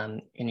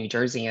in New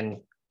Jersey, and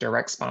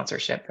direct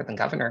sponsorship for the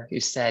governor, who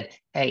said,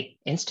 hey,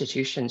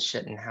 institutions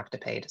shouldn't have to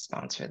pay to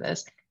sponsor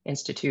this.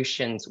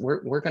 Institutions,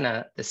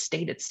 the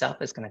state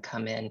itself is gonna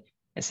come in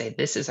and say,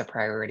 this is a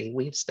priority.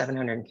 We have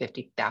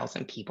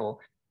 750,000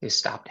 people who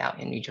stopped out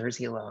in New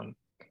Jersey alone.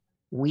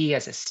 We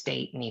as a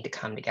state need to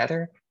come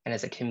together, and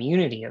as a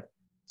community of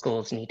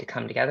schools need to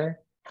come together,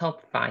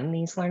 help find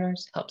these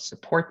learners, help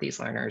support these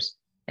learners,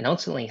 and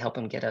ultimately help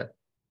them get a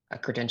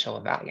credential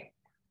of value.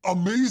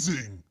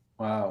 Amazing.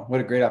 Wow, what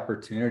a great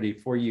opportunity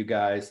for you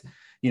guys.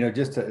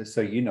 Just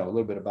so you know a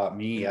little bit about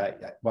me,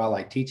 while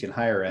I teach in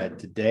higher ed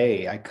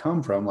today, I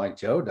come from, like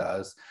Joe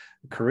does,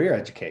 career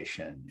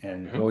education,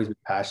 and I've always been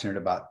passionate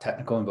about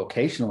technical and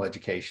vocational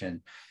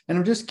education. And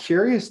I'm just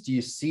curious, do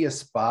you see a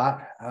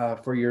spot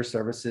for your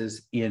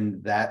services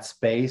in that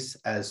space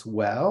as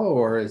well,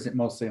 or is it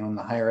mostly on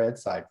the higher ed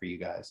side for you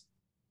guys?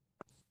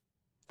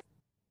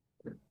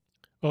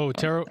 Oh,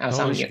 Terah.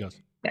 Oh, she goes.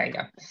 There you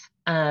go.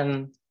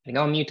 I'm gonna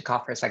go on mute to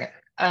cough for a second.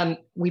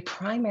 We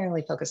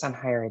primarily focus on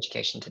higher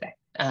education today.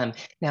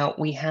 Now,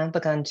 we have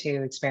begun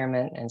to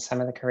experiment in some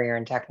of the career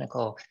and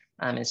technical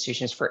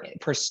institutions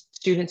for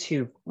students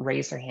who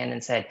raised their hand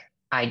and said,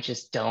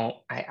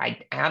 I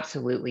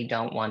absolutely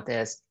don't want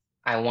this.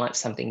 I want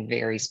something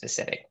very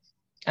specific.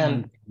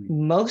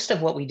 Most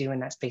of what we do in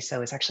that space,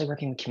 though, is actually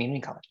working with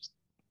community colleges.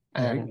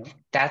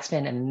 That's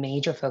been a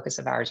major focus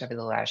of ours over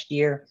the last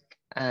year.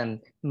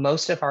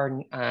 Most of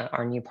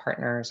our new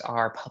partners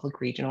are public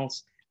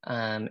regionals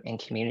and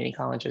community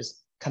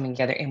colleges coming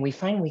together, and we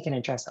find we can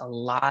address a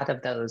lot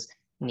of those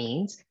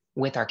needs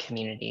with our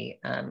community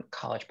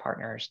college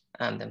partners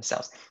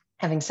themselves.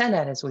 Having said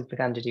that, as we've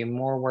begun to do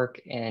more work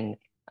in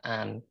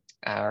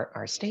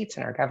our states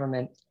and our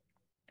government,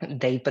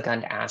 they've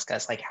begun to ask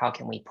us, like, how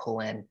can we pull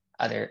in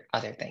other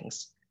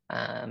things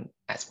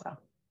as well?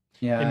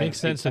 Yeah, it makes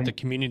sense that the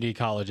community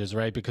colleges,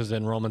 right? Because the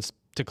enrollment's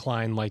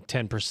declined like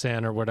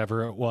 10% or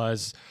whatever it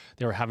was.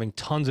 They were having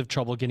tons of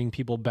trouble getting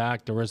people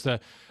back. There was the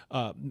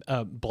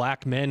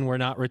black men were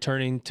not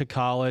returning to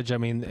college. I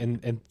mean,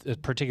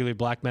 and particularly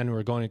black men who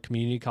were going to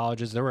community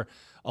colleges. There were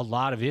a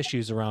lot of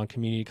issues around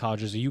community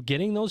colleges. Are you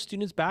getting those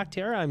students back,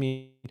 Terah? I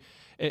mean,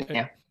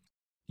 Yeah.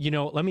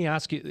 let me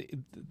ask you,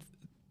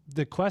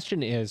 the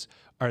question is,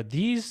 are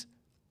these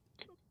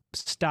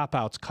stop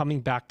outs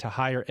coming back to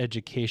higher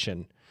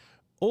education,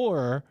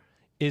 or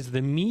is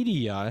the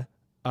media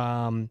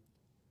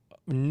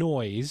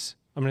noise,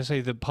 I'm going to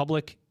say the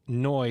public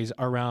noise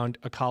around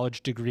a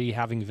college degree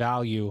having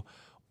value,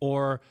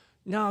 or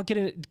no,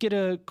 get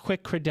a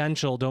quick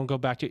credential, don't go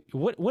back to,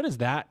 what is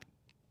that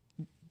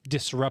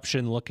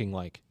disruption looking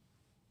like?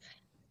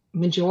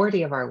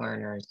 Majority of our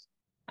learners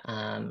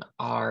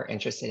are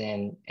interested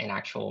in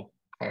actual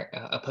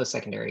a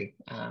post-secondary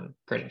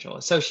credential,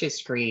 associate's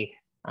degree,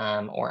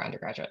 or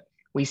undergraduate.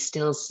 We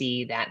still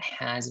see that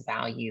has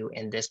value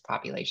in this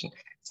population.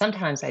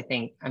 Sometimes I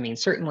mean,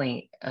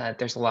 certainly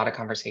there's a lot of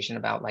conversation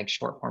about like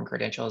short form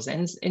credentials,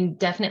 and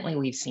definitely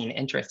we've seen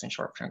interest in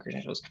short form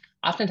credentials.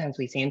 Oftentimes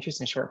we see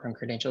interest in short form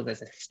credentials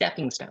as a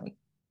stepping stone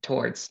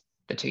towards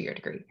the 2-year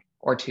degree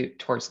or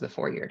towards the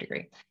 4-year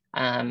degree.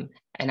 And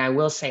I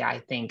will say, I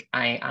think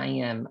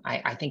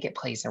I think it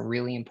plays a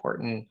really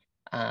important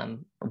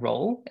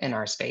role in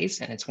our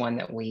space, and it's one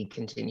that we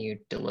continue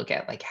to look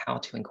at, like how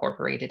to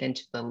incorporate it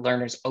into the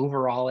learner's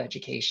overall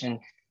education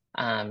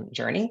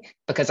journey,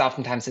 because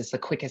oftentimes it's the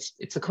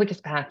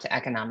quickest path to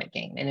economic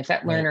gain. And if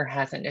that learner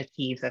hasn't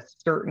achieved a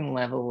certain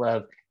level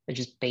of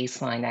just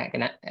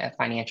baseline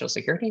financial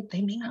security,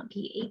 they may not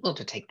be able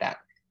to take that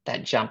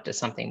jump to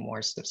something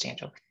more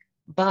substantial.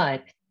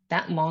 But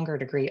that longer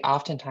degree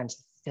oftentimes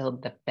is still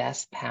the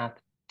best path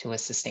to a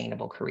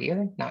sustainable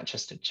career, not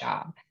just a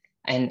job.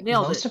 And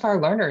most of our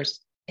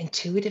learners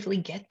intuitively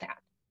get that.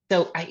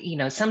 So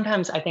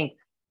sometimes I think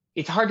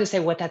it's hard to say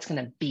what that's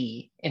going to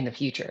be in the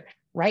future.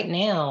 Right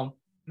now,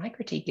 my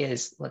critique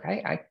is, look,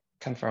 I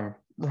come from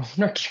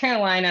North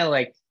Carolina,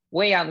 like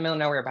way out in the middle of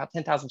nowhere, about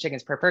 10,000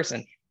 chickens per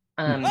person.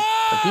 But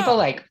people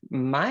like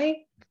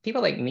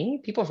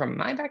me, people from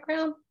my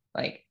background,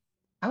 like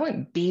I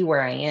wouldn't be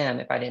where I am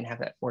if I didn't have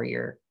that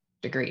 4-year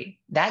degree.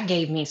 That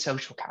gave me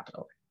social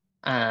capital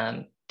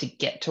to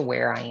get to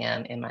where I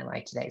am in my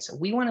life today. So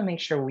we want to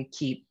make sure we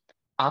keep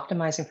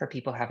optimizing for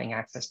people having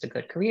access to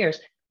good careers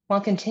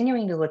while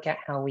continuing to look at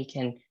how we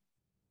can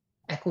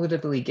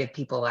equitably give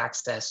people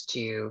access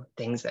to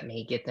things that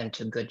may get them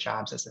to good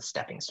jobs as a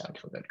stepping stone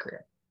to a good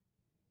career.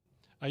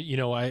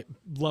 I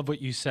love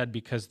what you said,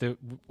 because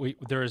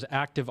there is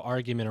active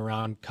argument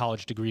around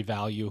college degree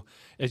value,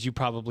 as you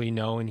probably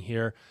know and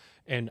hear.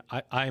 And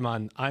I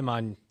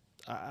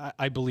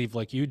believe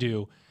like you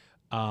do,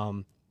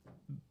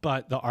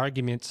 but the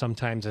argument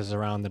sometimes is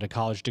around that a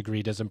college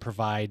degree doesn't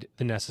provide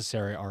the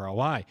necessary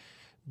ROI.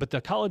 But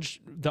the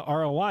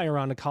ROI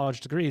around a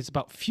college degree is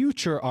about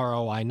future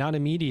ROI, not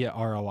immediate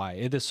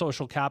ROI. The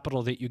social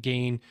capital that you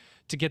gain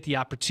to get the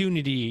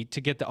opportunity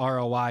to get the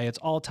ROI, it's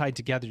all tied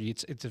together.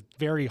 It's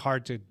very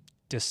hard to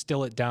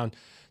distill it down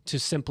to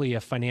simply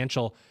a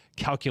financial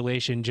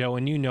calculation, Joe.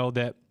 And you know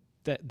that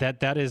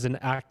is an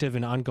active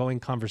and ongoing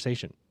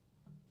conversation.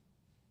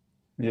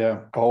 Yeah,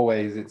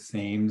 always, it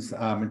seems.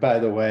 And by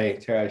the way,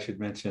 Terah, I should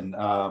mention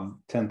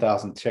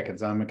 10,000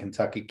 chickens. I'm a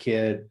Kentucky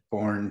kid,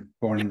 born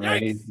and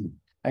raised.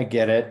 I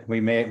get it. We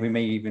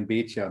may even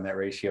beat you on that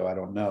ratio. I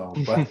don't know,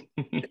 but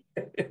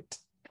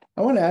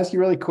I want to ask you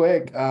really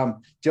quick.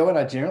 Joe and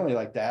I generally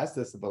like to ask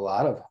this of a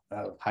lot of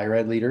higher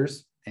ed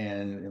leaders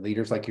and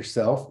leaders like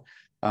yourself.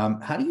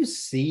 How do you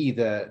see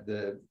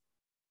the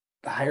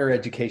higher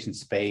education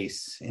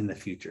space in the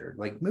future,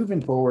 like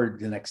moving forward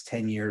the next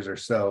 10 years or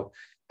so?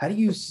 How do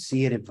you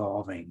see it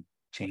evolving,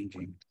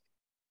 changing?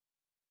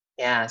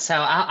 Yeah, so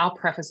I'll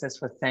preface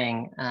this with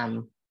saying,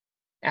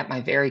 at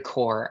my very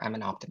core, I'm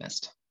an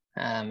optimist.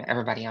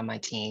 Everybody on my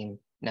team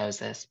knows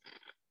this.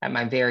 At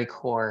my very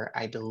core,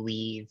 I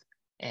believe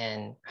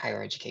in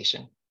higher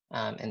education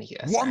in the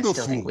US. Wonderful. I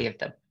still think we have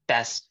the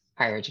best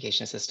higher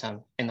education system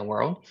in the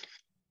world.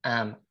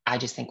 I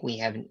just think we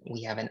have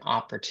an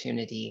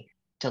opportunity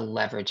to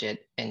leverage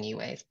it in new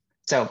ways.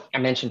 So I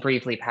mentioned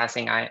briefly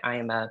passing, I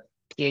am a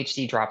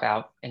PhD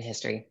dropout in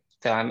history.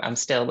 So I'm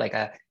still like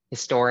a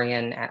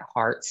historian at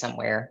heart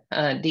somewhere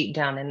deep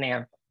down in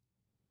there.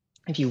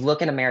 If you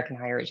look at American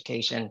higher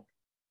education,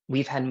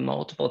 we've had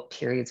multiple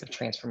periods of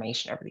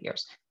transformation over the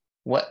years.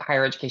 What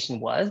higher education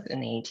was in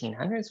the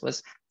 1800s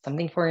was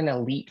something for an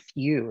elite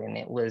few, and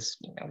it was,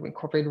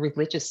 incorporated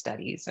religious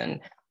studies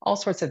and all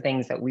sorts of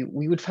things that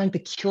we would find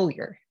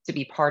peculiar to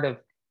be part of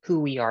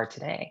who we are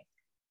today.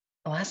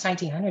 The last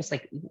 1900s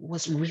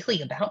was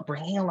really about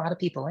bringing a lot of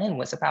people in,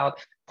 was about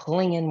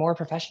pulling in more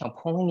professional,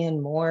 pulling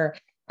in more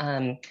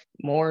in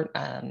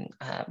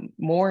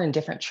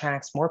different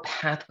tracks, more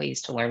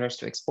pathways to learners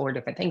to explore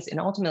different things, and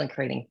ultimately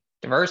creating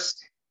diverse,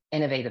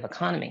 innovative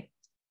economy.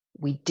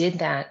 We did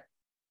that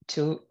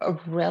to a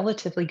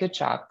relatively good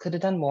job, could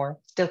have done more,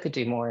 still could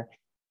do more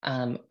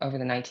over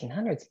the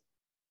 1900s.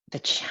 The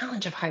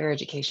challenge of higher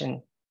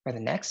education for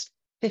the next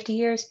 50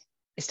 years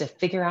is to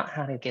figure out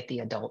how to get the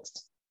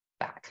adults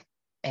back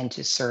and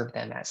to serve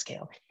them at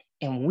scale.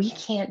 And we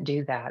can't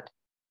do that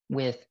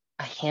with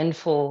a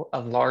handful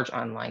of large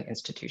online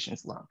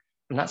institutions alone.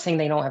 I'm not saying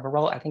they don't have a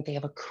role. I think they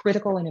have a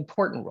critical and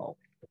important role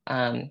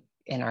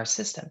in our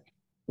system.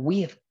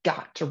 We have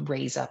got to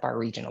raise up our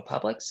regional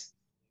publics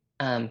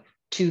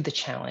to the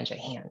challenge at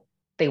hand.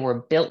 They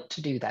were built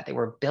to do that. They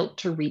were built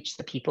to reach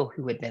the people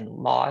who had been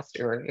lost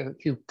or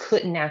who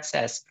couldn't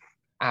access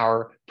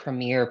our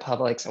premier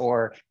publics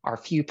or our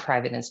few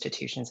private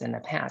institutions in the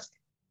past.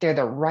 They're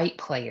the right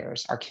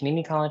players. Our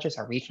community colleges,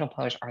 our regional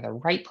players are the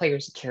right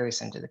players to carry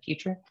us into the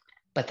future.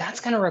 But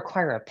that's going to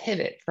require a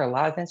pivot for a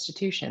lot of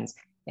institutions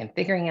in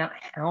figuring out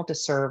how to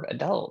serve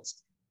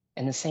adults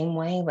in the same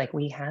way like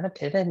we had a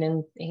pivot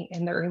in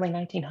the early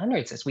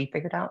 1900s as we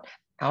figured out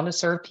how to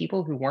serve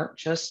people who weren't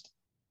just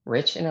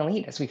rich and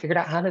elite, as we figured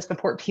out how to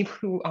support people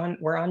who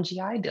were on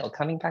GI Bill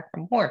coming back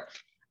from war.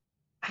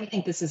 I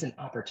think this is an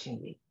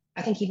opportunity.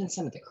 I think even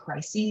some of the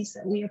crises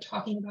that we are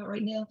talking about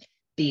right now,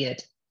 be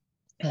it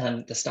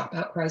the stop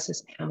out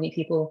crisis, how many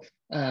people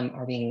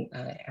how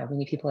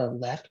many people have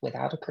left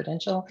without a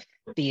credential,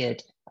 be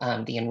it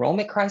the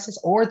enrollment crisis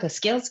or the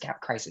skills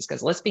gap crisis.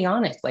 Because let's be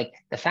honest, like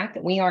the fact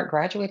that we aren't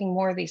graduating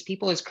more of these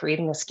people is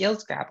creating a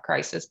skills gap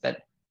crisis,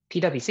 but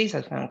PwC says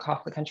it's going to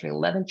cost the country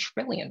 11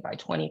 trillion by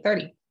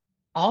 2030.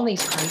 All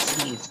these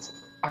crises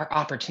are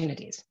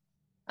opportunities.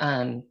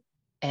 And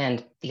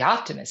the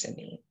optimist in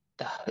me,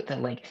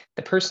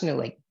 the person who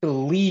like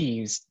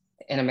believes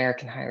in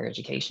American higher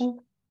education,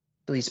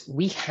 believes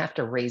we have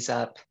to raise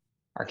up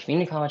our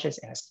community colleges,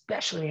 and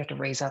especially we have to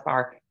raise up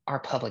our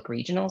public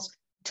regionals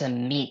to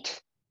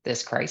meet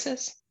this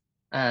crisis.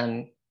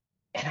 And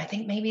I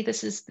think maybe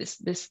this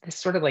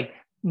sort of like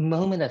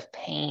moment of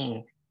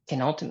pain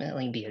can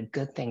ultimately be a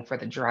good thing for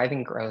the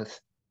driving growth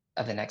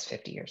of the next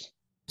 50 years.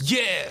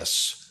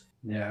 Yes.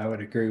 Yeah, I would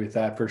agree with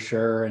that for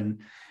sure. And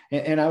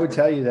I would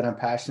tell you that I'm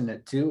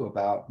passionate too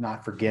about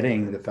not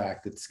forgetting the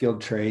fact that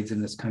skilled trades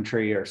in this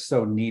country are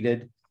so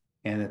needed,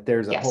 and that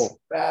there's a whole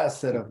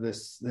facet of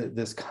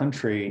this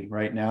country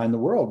right now, in the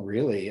world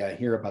really. I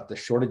hear about the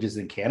shortages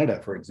in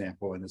Canada, for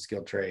example, in the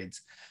skilled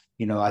trades.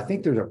 You know, I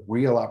think there's a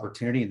real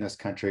opportunity in this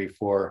country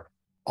for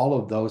all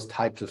of those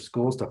types of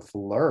schools to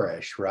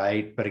flourish,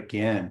 right? But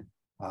again,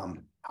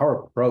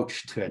 our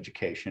approach to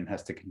education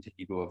has to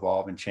continue to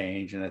evolve and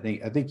change. And I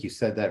think you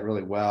said that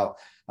really well.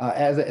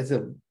 As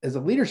a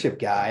leadership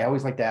guy, I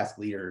always like to ask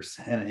leaders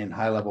in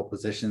high level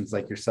positions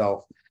like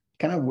yourself,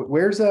 kind of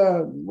where's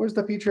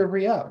the future of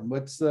ReUp?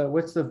 What's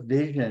the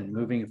vision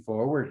moving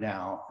forward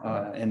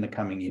now in the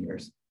coming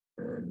years?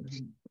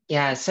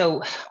 Yeah,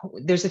 so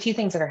there's a few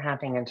things that are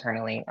happening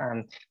internally.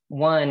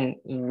 One,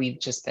 we've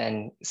just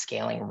been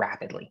scaling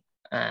rapidly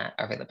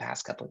over the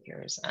past couple of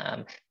years.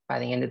 By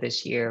the end of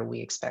this year,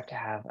 we expect to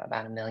have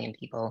about 1 million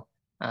people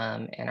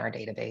in our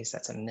database.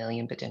 That's 1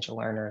 million potential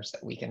learners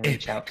that we can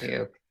reach out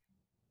to.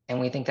 And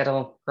we think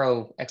that'll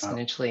grow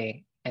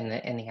exponentially in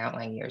the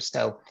outlying years.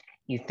 So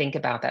you think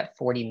about that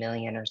 40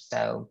 million or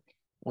so,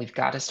 we've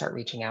got to start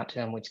reaching out to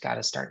them. We've got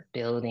to start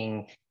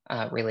building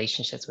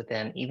relationships with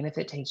them, even if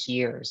it takes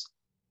years.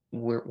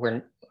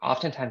 We're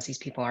oftentimes these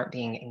people aren't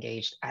being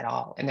engaged at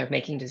all, and they're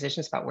making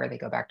decisions about where they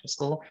go back to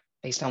school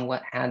based on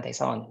what ad they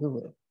saw on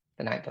Hulu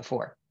the night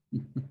before.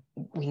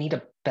 We need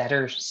a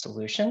better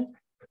solution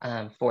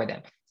for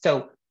them.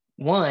 So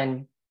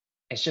one,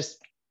 it's just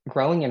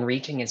growing and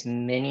reaching as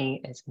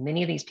many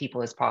of these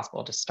people as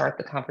possible to start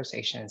the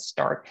conversation and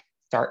start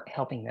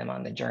helping them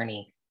on the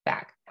journey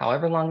back.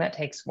 However long that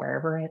takes,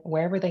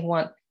 wherever they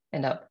want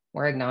end up,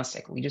 we're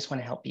agnostic. We just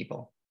want to help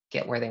people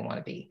get where they want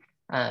to be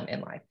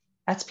in life.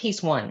 That's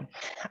piece one.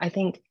 I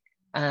think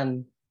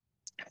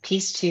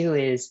piece two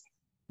is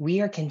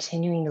we are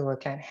continuing to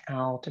look at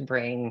how to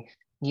bring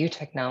new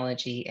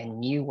technology and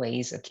new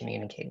ways of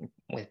communicating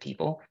with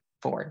people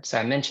forward. So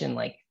I mentioned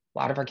like a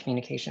lot of our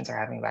communications are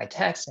happening by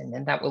text, and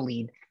then that will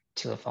lead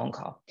to a phone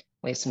call.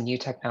 We have some new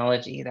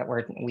technology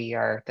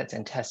that's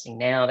in testing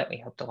now that we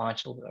hope to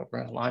launch. We're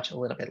going to launch a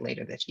little bit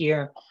later this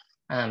year.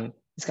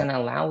 It's going to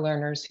allow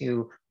learners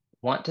who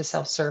want to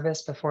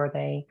self-service before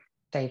they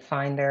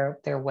find their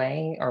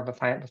way, or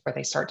before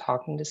they start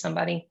talking to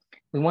somebody.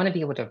 We want to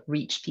be able to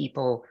reach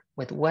people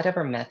with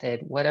whatever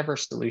method, whatever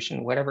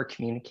solution, whatever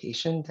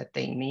communication that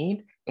they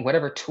need, and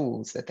whatever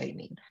tools that they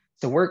need.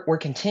 So we're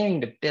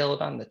continuing to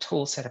build on the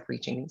tool set of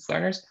reaching these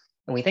learners.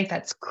 And we think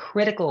that's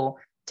critical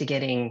to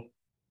getting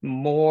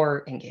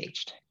more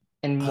engaged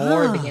and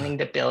more beginning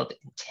to build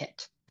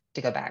intent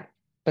to go back.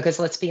 Because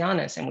let's be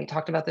honest, and we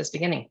talked about this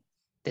beginning,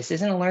 this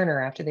isn't a learner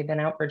after they've been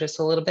out for just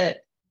a little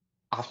bit.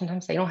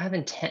 Oftentimes they don't have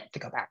intent to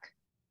go back.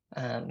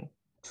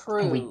 True.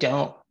 And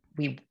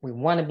we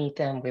want to meet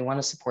them, we want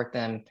to support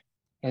them,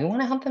 and we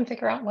want to help them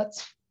figure out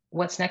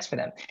what's next for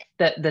them.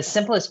 The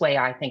simplest way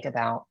I think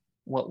about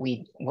what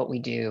we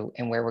do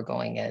and where we're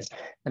going is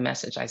the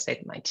message I say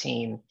to my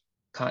team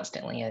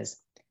constantly is,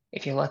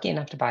 if you're lucky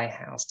enough to buy a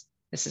house,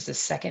 this is the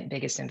second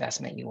biggest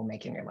investment you will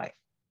make in your life.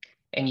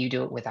 And you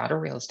do it without a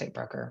real estate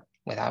broker,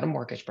 without a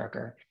mortgage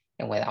broker,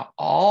 And without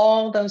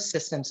all those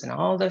systems and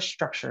all those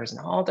structures and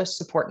all those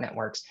support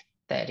networks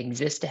that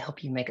exist to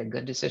help you make a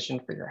good decision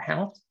for your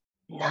health,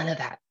 none of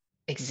that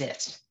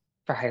exists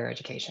for higher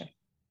education.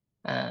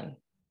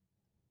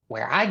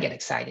 Where I get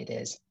excited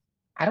is,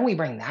 how do we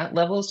bring that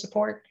level of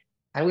support?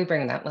 How do we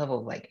bring that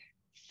level of like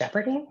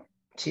shepherding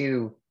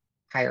to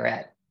higher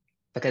ed?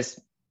 Because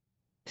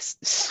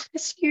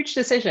this huge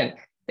decision,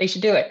 they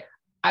should do it.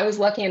 I was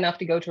lucky enough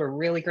to go to a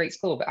really great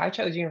school, but I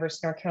chose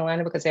University of North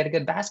Carolina because they had a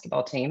good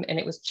basketball team and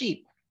it was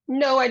cheap.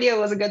 No idea it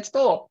was a good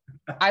school.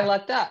 I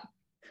lucked up.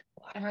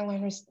 A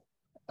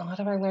lot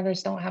of our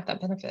learners don't have that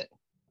benefit.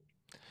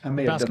 I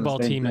may have done the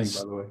same thing, by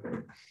the way.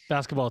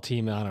 Basketball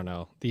team, I don't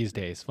know these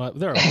days. Well,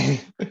 they're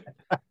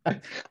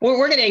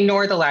we're going to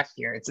ignore the last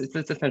year. It's a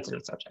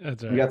sensitive subject.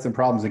 That's right. We got some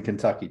problems in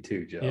Kentucky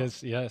too, Joe.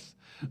 Yes.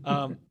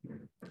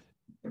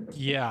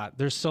 Yeah,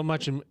 there's so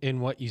much in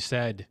what you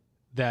said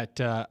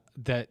that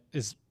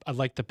is, I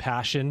like the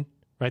passion,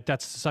 right?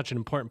 That's such an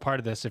important part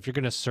of this. If you're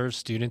going to serve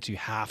students, you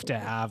have to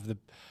have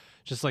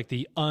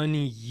the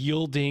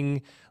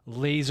unyielding,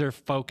 laser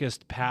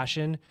focused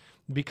passion,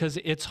 because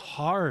it's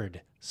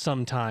hard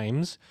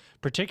sometimes,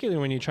 particularly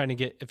when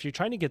if you're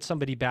trying to get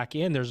somebody back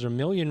in, there's a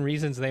million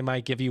reasons they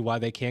might give you why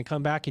they can't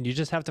come back. And you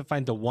just have to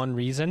find the one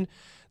reason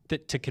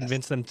to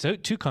convince them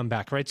to come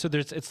back. Right. So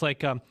it's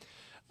like,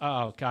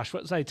 oh gosh,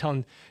 what was I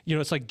telling?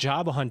 It's like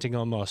job hunting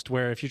almost,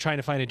 where if you're trying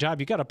to find a job,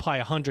 you got to apply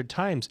 100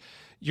 times.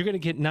 You're going to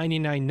get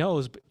 99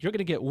 no's, but you're going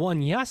to get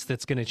one yes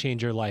that's going to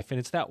change your life. And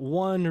it's that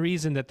one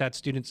reason that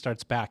student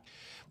starts back.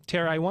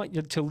 Terah, I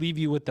want to leave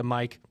you with the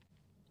mic.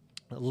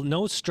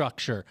 No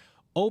structure,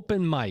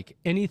 open mic.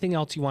 Anything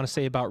else you want to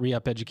say about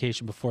ReUp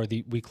Education before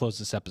we close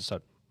this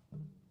episode?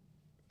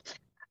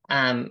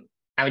 I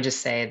would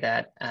just say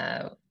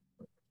that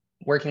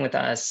working with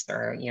us,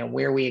 or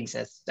where we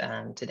exist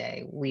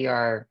today,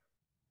 we're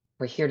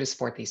here to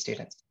support these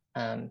students.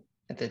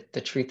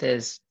 The truth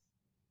is,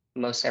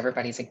 most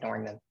everybody's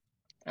ignoring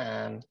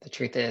them. The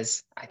truth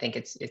is, I think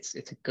it's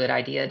a good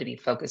idea to be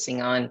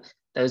focusing on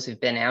those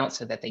who've been out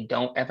so that they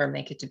don't ever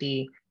make it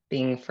to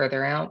being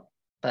further out.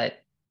 But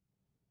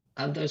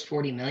of those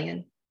 40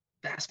 million,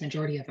 vast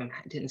majority of them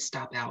didn't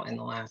stop out in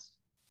the last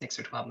 6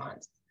 or 12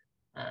 months.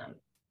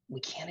 We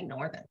can't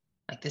ignore them.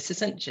 Like, this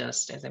isn't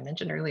just, as I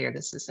mentioned earlier,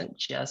 this isn't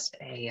just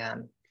a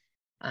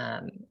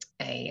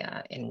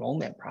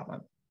enrollment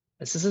problem.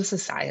 This is a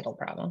societal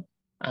problem,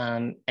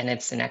 and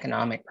it's an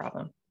economic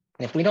problem.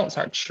 And if we don't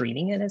start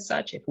treating it as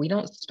such, if we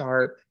don't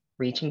start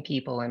reaching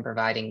people and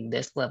providing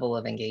this level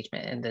of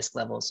engagement and this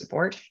level of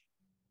support,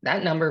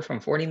 that number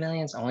from 40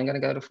 million is only going to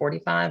go to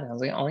 45, and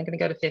only going to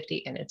go to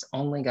 50, and it's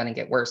only going to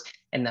get worse.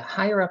 And the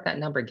higher up that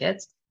number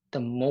gets, the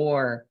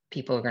more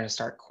people are going to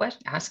start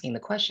asking the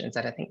questions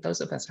that I think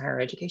those of us in higher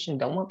education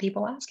don't want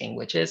people asking,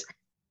 which is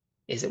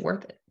it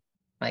worth it?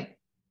 Like,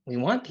 we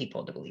want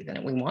people to believe in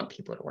it. We want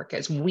people to work,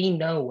 because we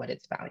know what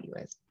its value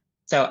is.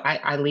 So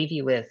I leave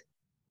you with,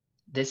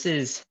 this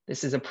is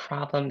a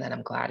problem that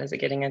I'm glad is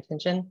getting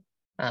attention.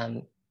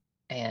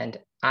 And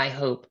I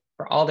hope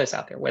for all those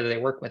out there, whether they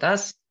work with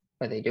us,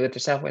 whether they do it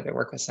themselves, whether they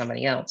work with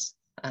somebody else,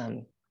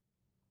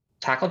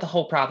 tackle the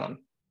whole problem.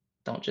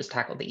 Don't just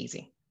tackle the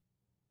easy.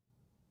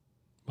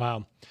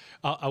 Wow.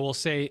 I will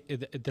say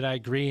that I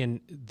agree.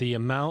 And the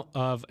amount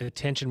of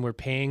attention we're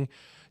paying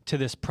to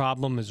this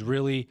problem is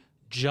really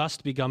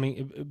just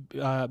becoming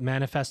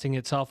manifesting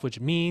itself, which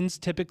means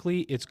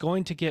typically it's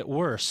going to get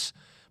worse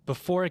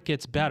before it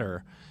gets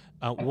better.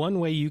 One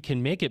way you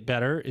can make it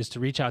better is to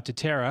reach out to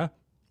Terah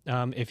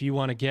if you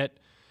want to get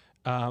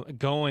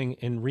going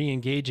and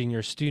re-engaging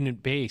your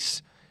student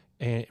base,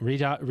 and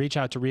reach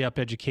out to ReUp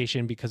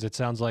Education, because it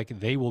sounds like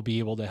they will be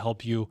able to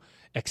help you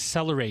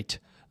accelerate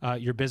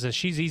your business.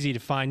 She's easy to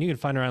find. You can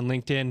find her on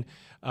LinkedIn,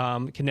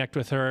 connect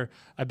with her.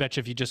 I bet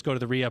you if you just go to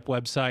the ReUp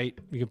website,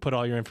 you can put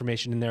all your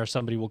information in there.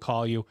 Somebody will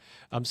call you.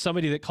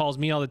 Somebody that calls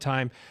me all the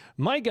time,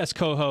 my guest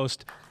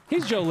co-host,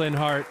 he's Joe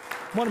Linhart,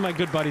 one of my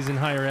good buddies in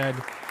higher ed,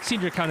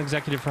 Senior Account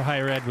Executive for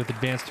Higher Ed with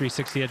Advanced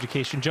 360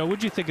 Education. Joe,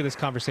 what'd you think of this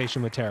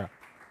conversation with Terah?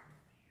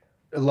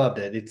 I loved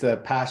it. It's a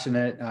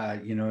passionate,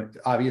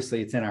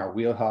 obviously it's in our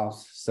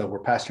wheelhouse. So we're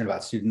passionate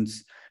about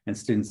students and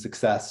student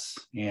success.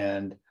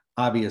 And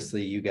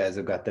obviously you guys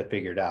have got that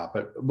figured out.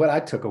 But what I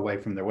took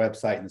away from their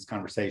website in this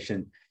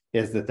conversation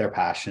is that they're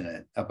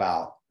passionate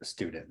about the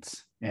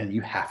students, and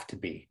you have to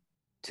be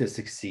to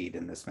succeed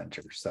in this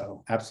venture.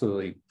 So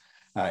absolutely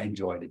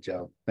enjoyed it,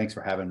 Joe. Thanks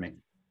for having me.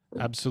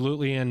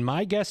 Absolutely. And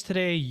my guest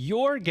today,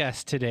 your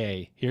guest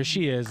today, here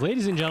she is.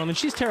 Ladies and gentlemen,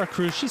 she's Terah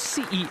Cruz. She's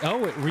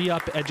CEO at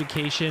ReUp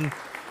Education.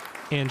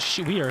 And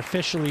we are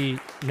officially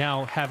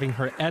now having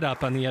her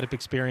EdUp on the EdUp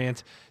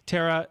experience.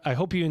 Terah, I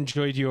hope you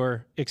enjoyed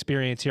your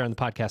experience here on the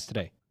podcast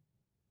today.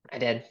 I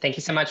did. Thank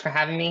you so much for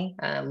having me.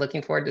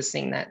 Looking forward to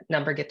seeing that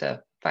number get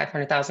to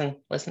 500,000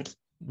 listens.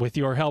 With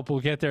your help, we'll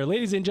get there.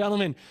 Ladies and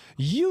gentlemen,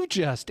 you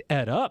just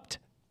EdUp'd.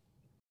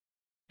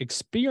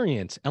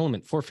 Experience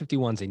Element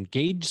 451's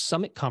Engage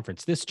Summit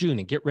Conference this June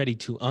and get ready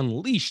to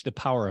unleash the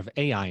power of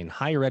AI in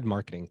higher ed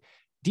marketing.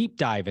 Deep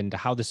dive into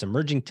how this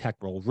emerging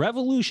tech will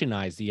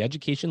revolutionize the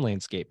education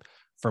landscape.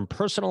 From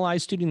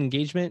personalized student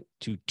engagement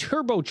to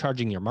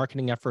turbocharging your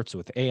marketing efforts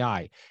with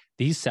AI,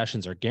 these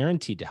sessions are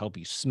guaranteed to help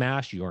you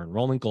smash your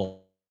enrollment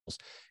goals.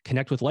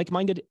 Connect with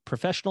like-minded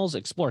professionals,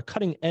 explore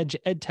cutting-edge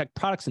edtech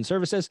products and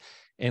services,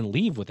 and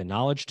leave with the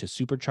knowledge to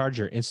supercharge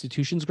your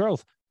institution's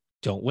growth.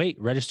 Don't wait.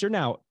 Register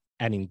now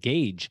at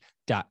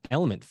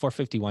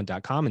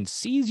engage.element451.com and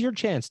seize your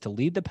chance to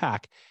lead the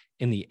pack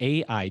in the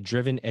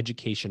AI-driven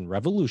education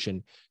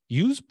revolution.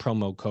 Use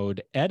promo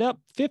code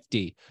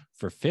EDUP50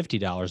 for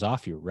 $50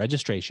 off your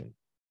registration.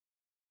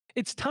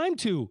 It's time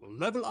to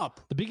level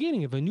up. The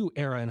beginning of a new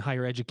era in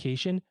higher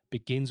education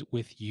begins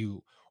with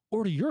you.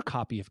 Order your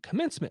copy of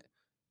Commencement,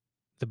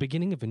 The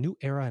Beginning of a New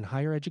Era in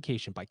Higher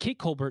Education by Kate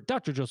Colbert,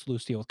 Dr. Joseph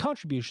Lucio, with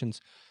contributions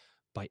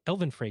by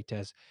Elvin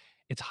Freitas.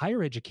 It's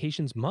higher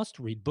education's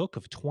must-read book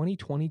of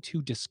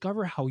 2022.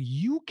 Discover how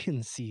you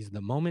can seize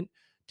the moment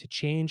to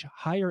change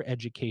higher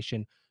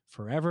education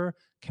forever.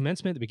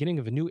 Commencement, The Beginning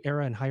of a New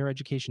Era in Higher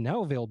Education,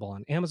 now available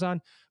on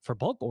Amazon. For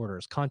bulk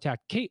orders,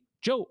 contact Kate,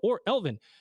 Joe, or Elvin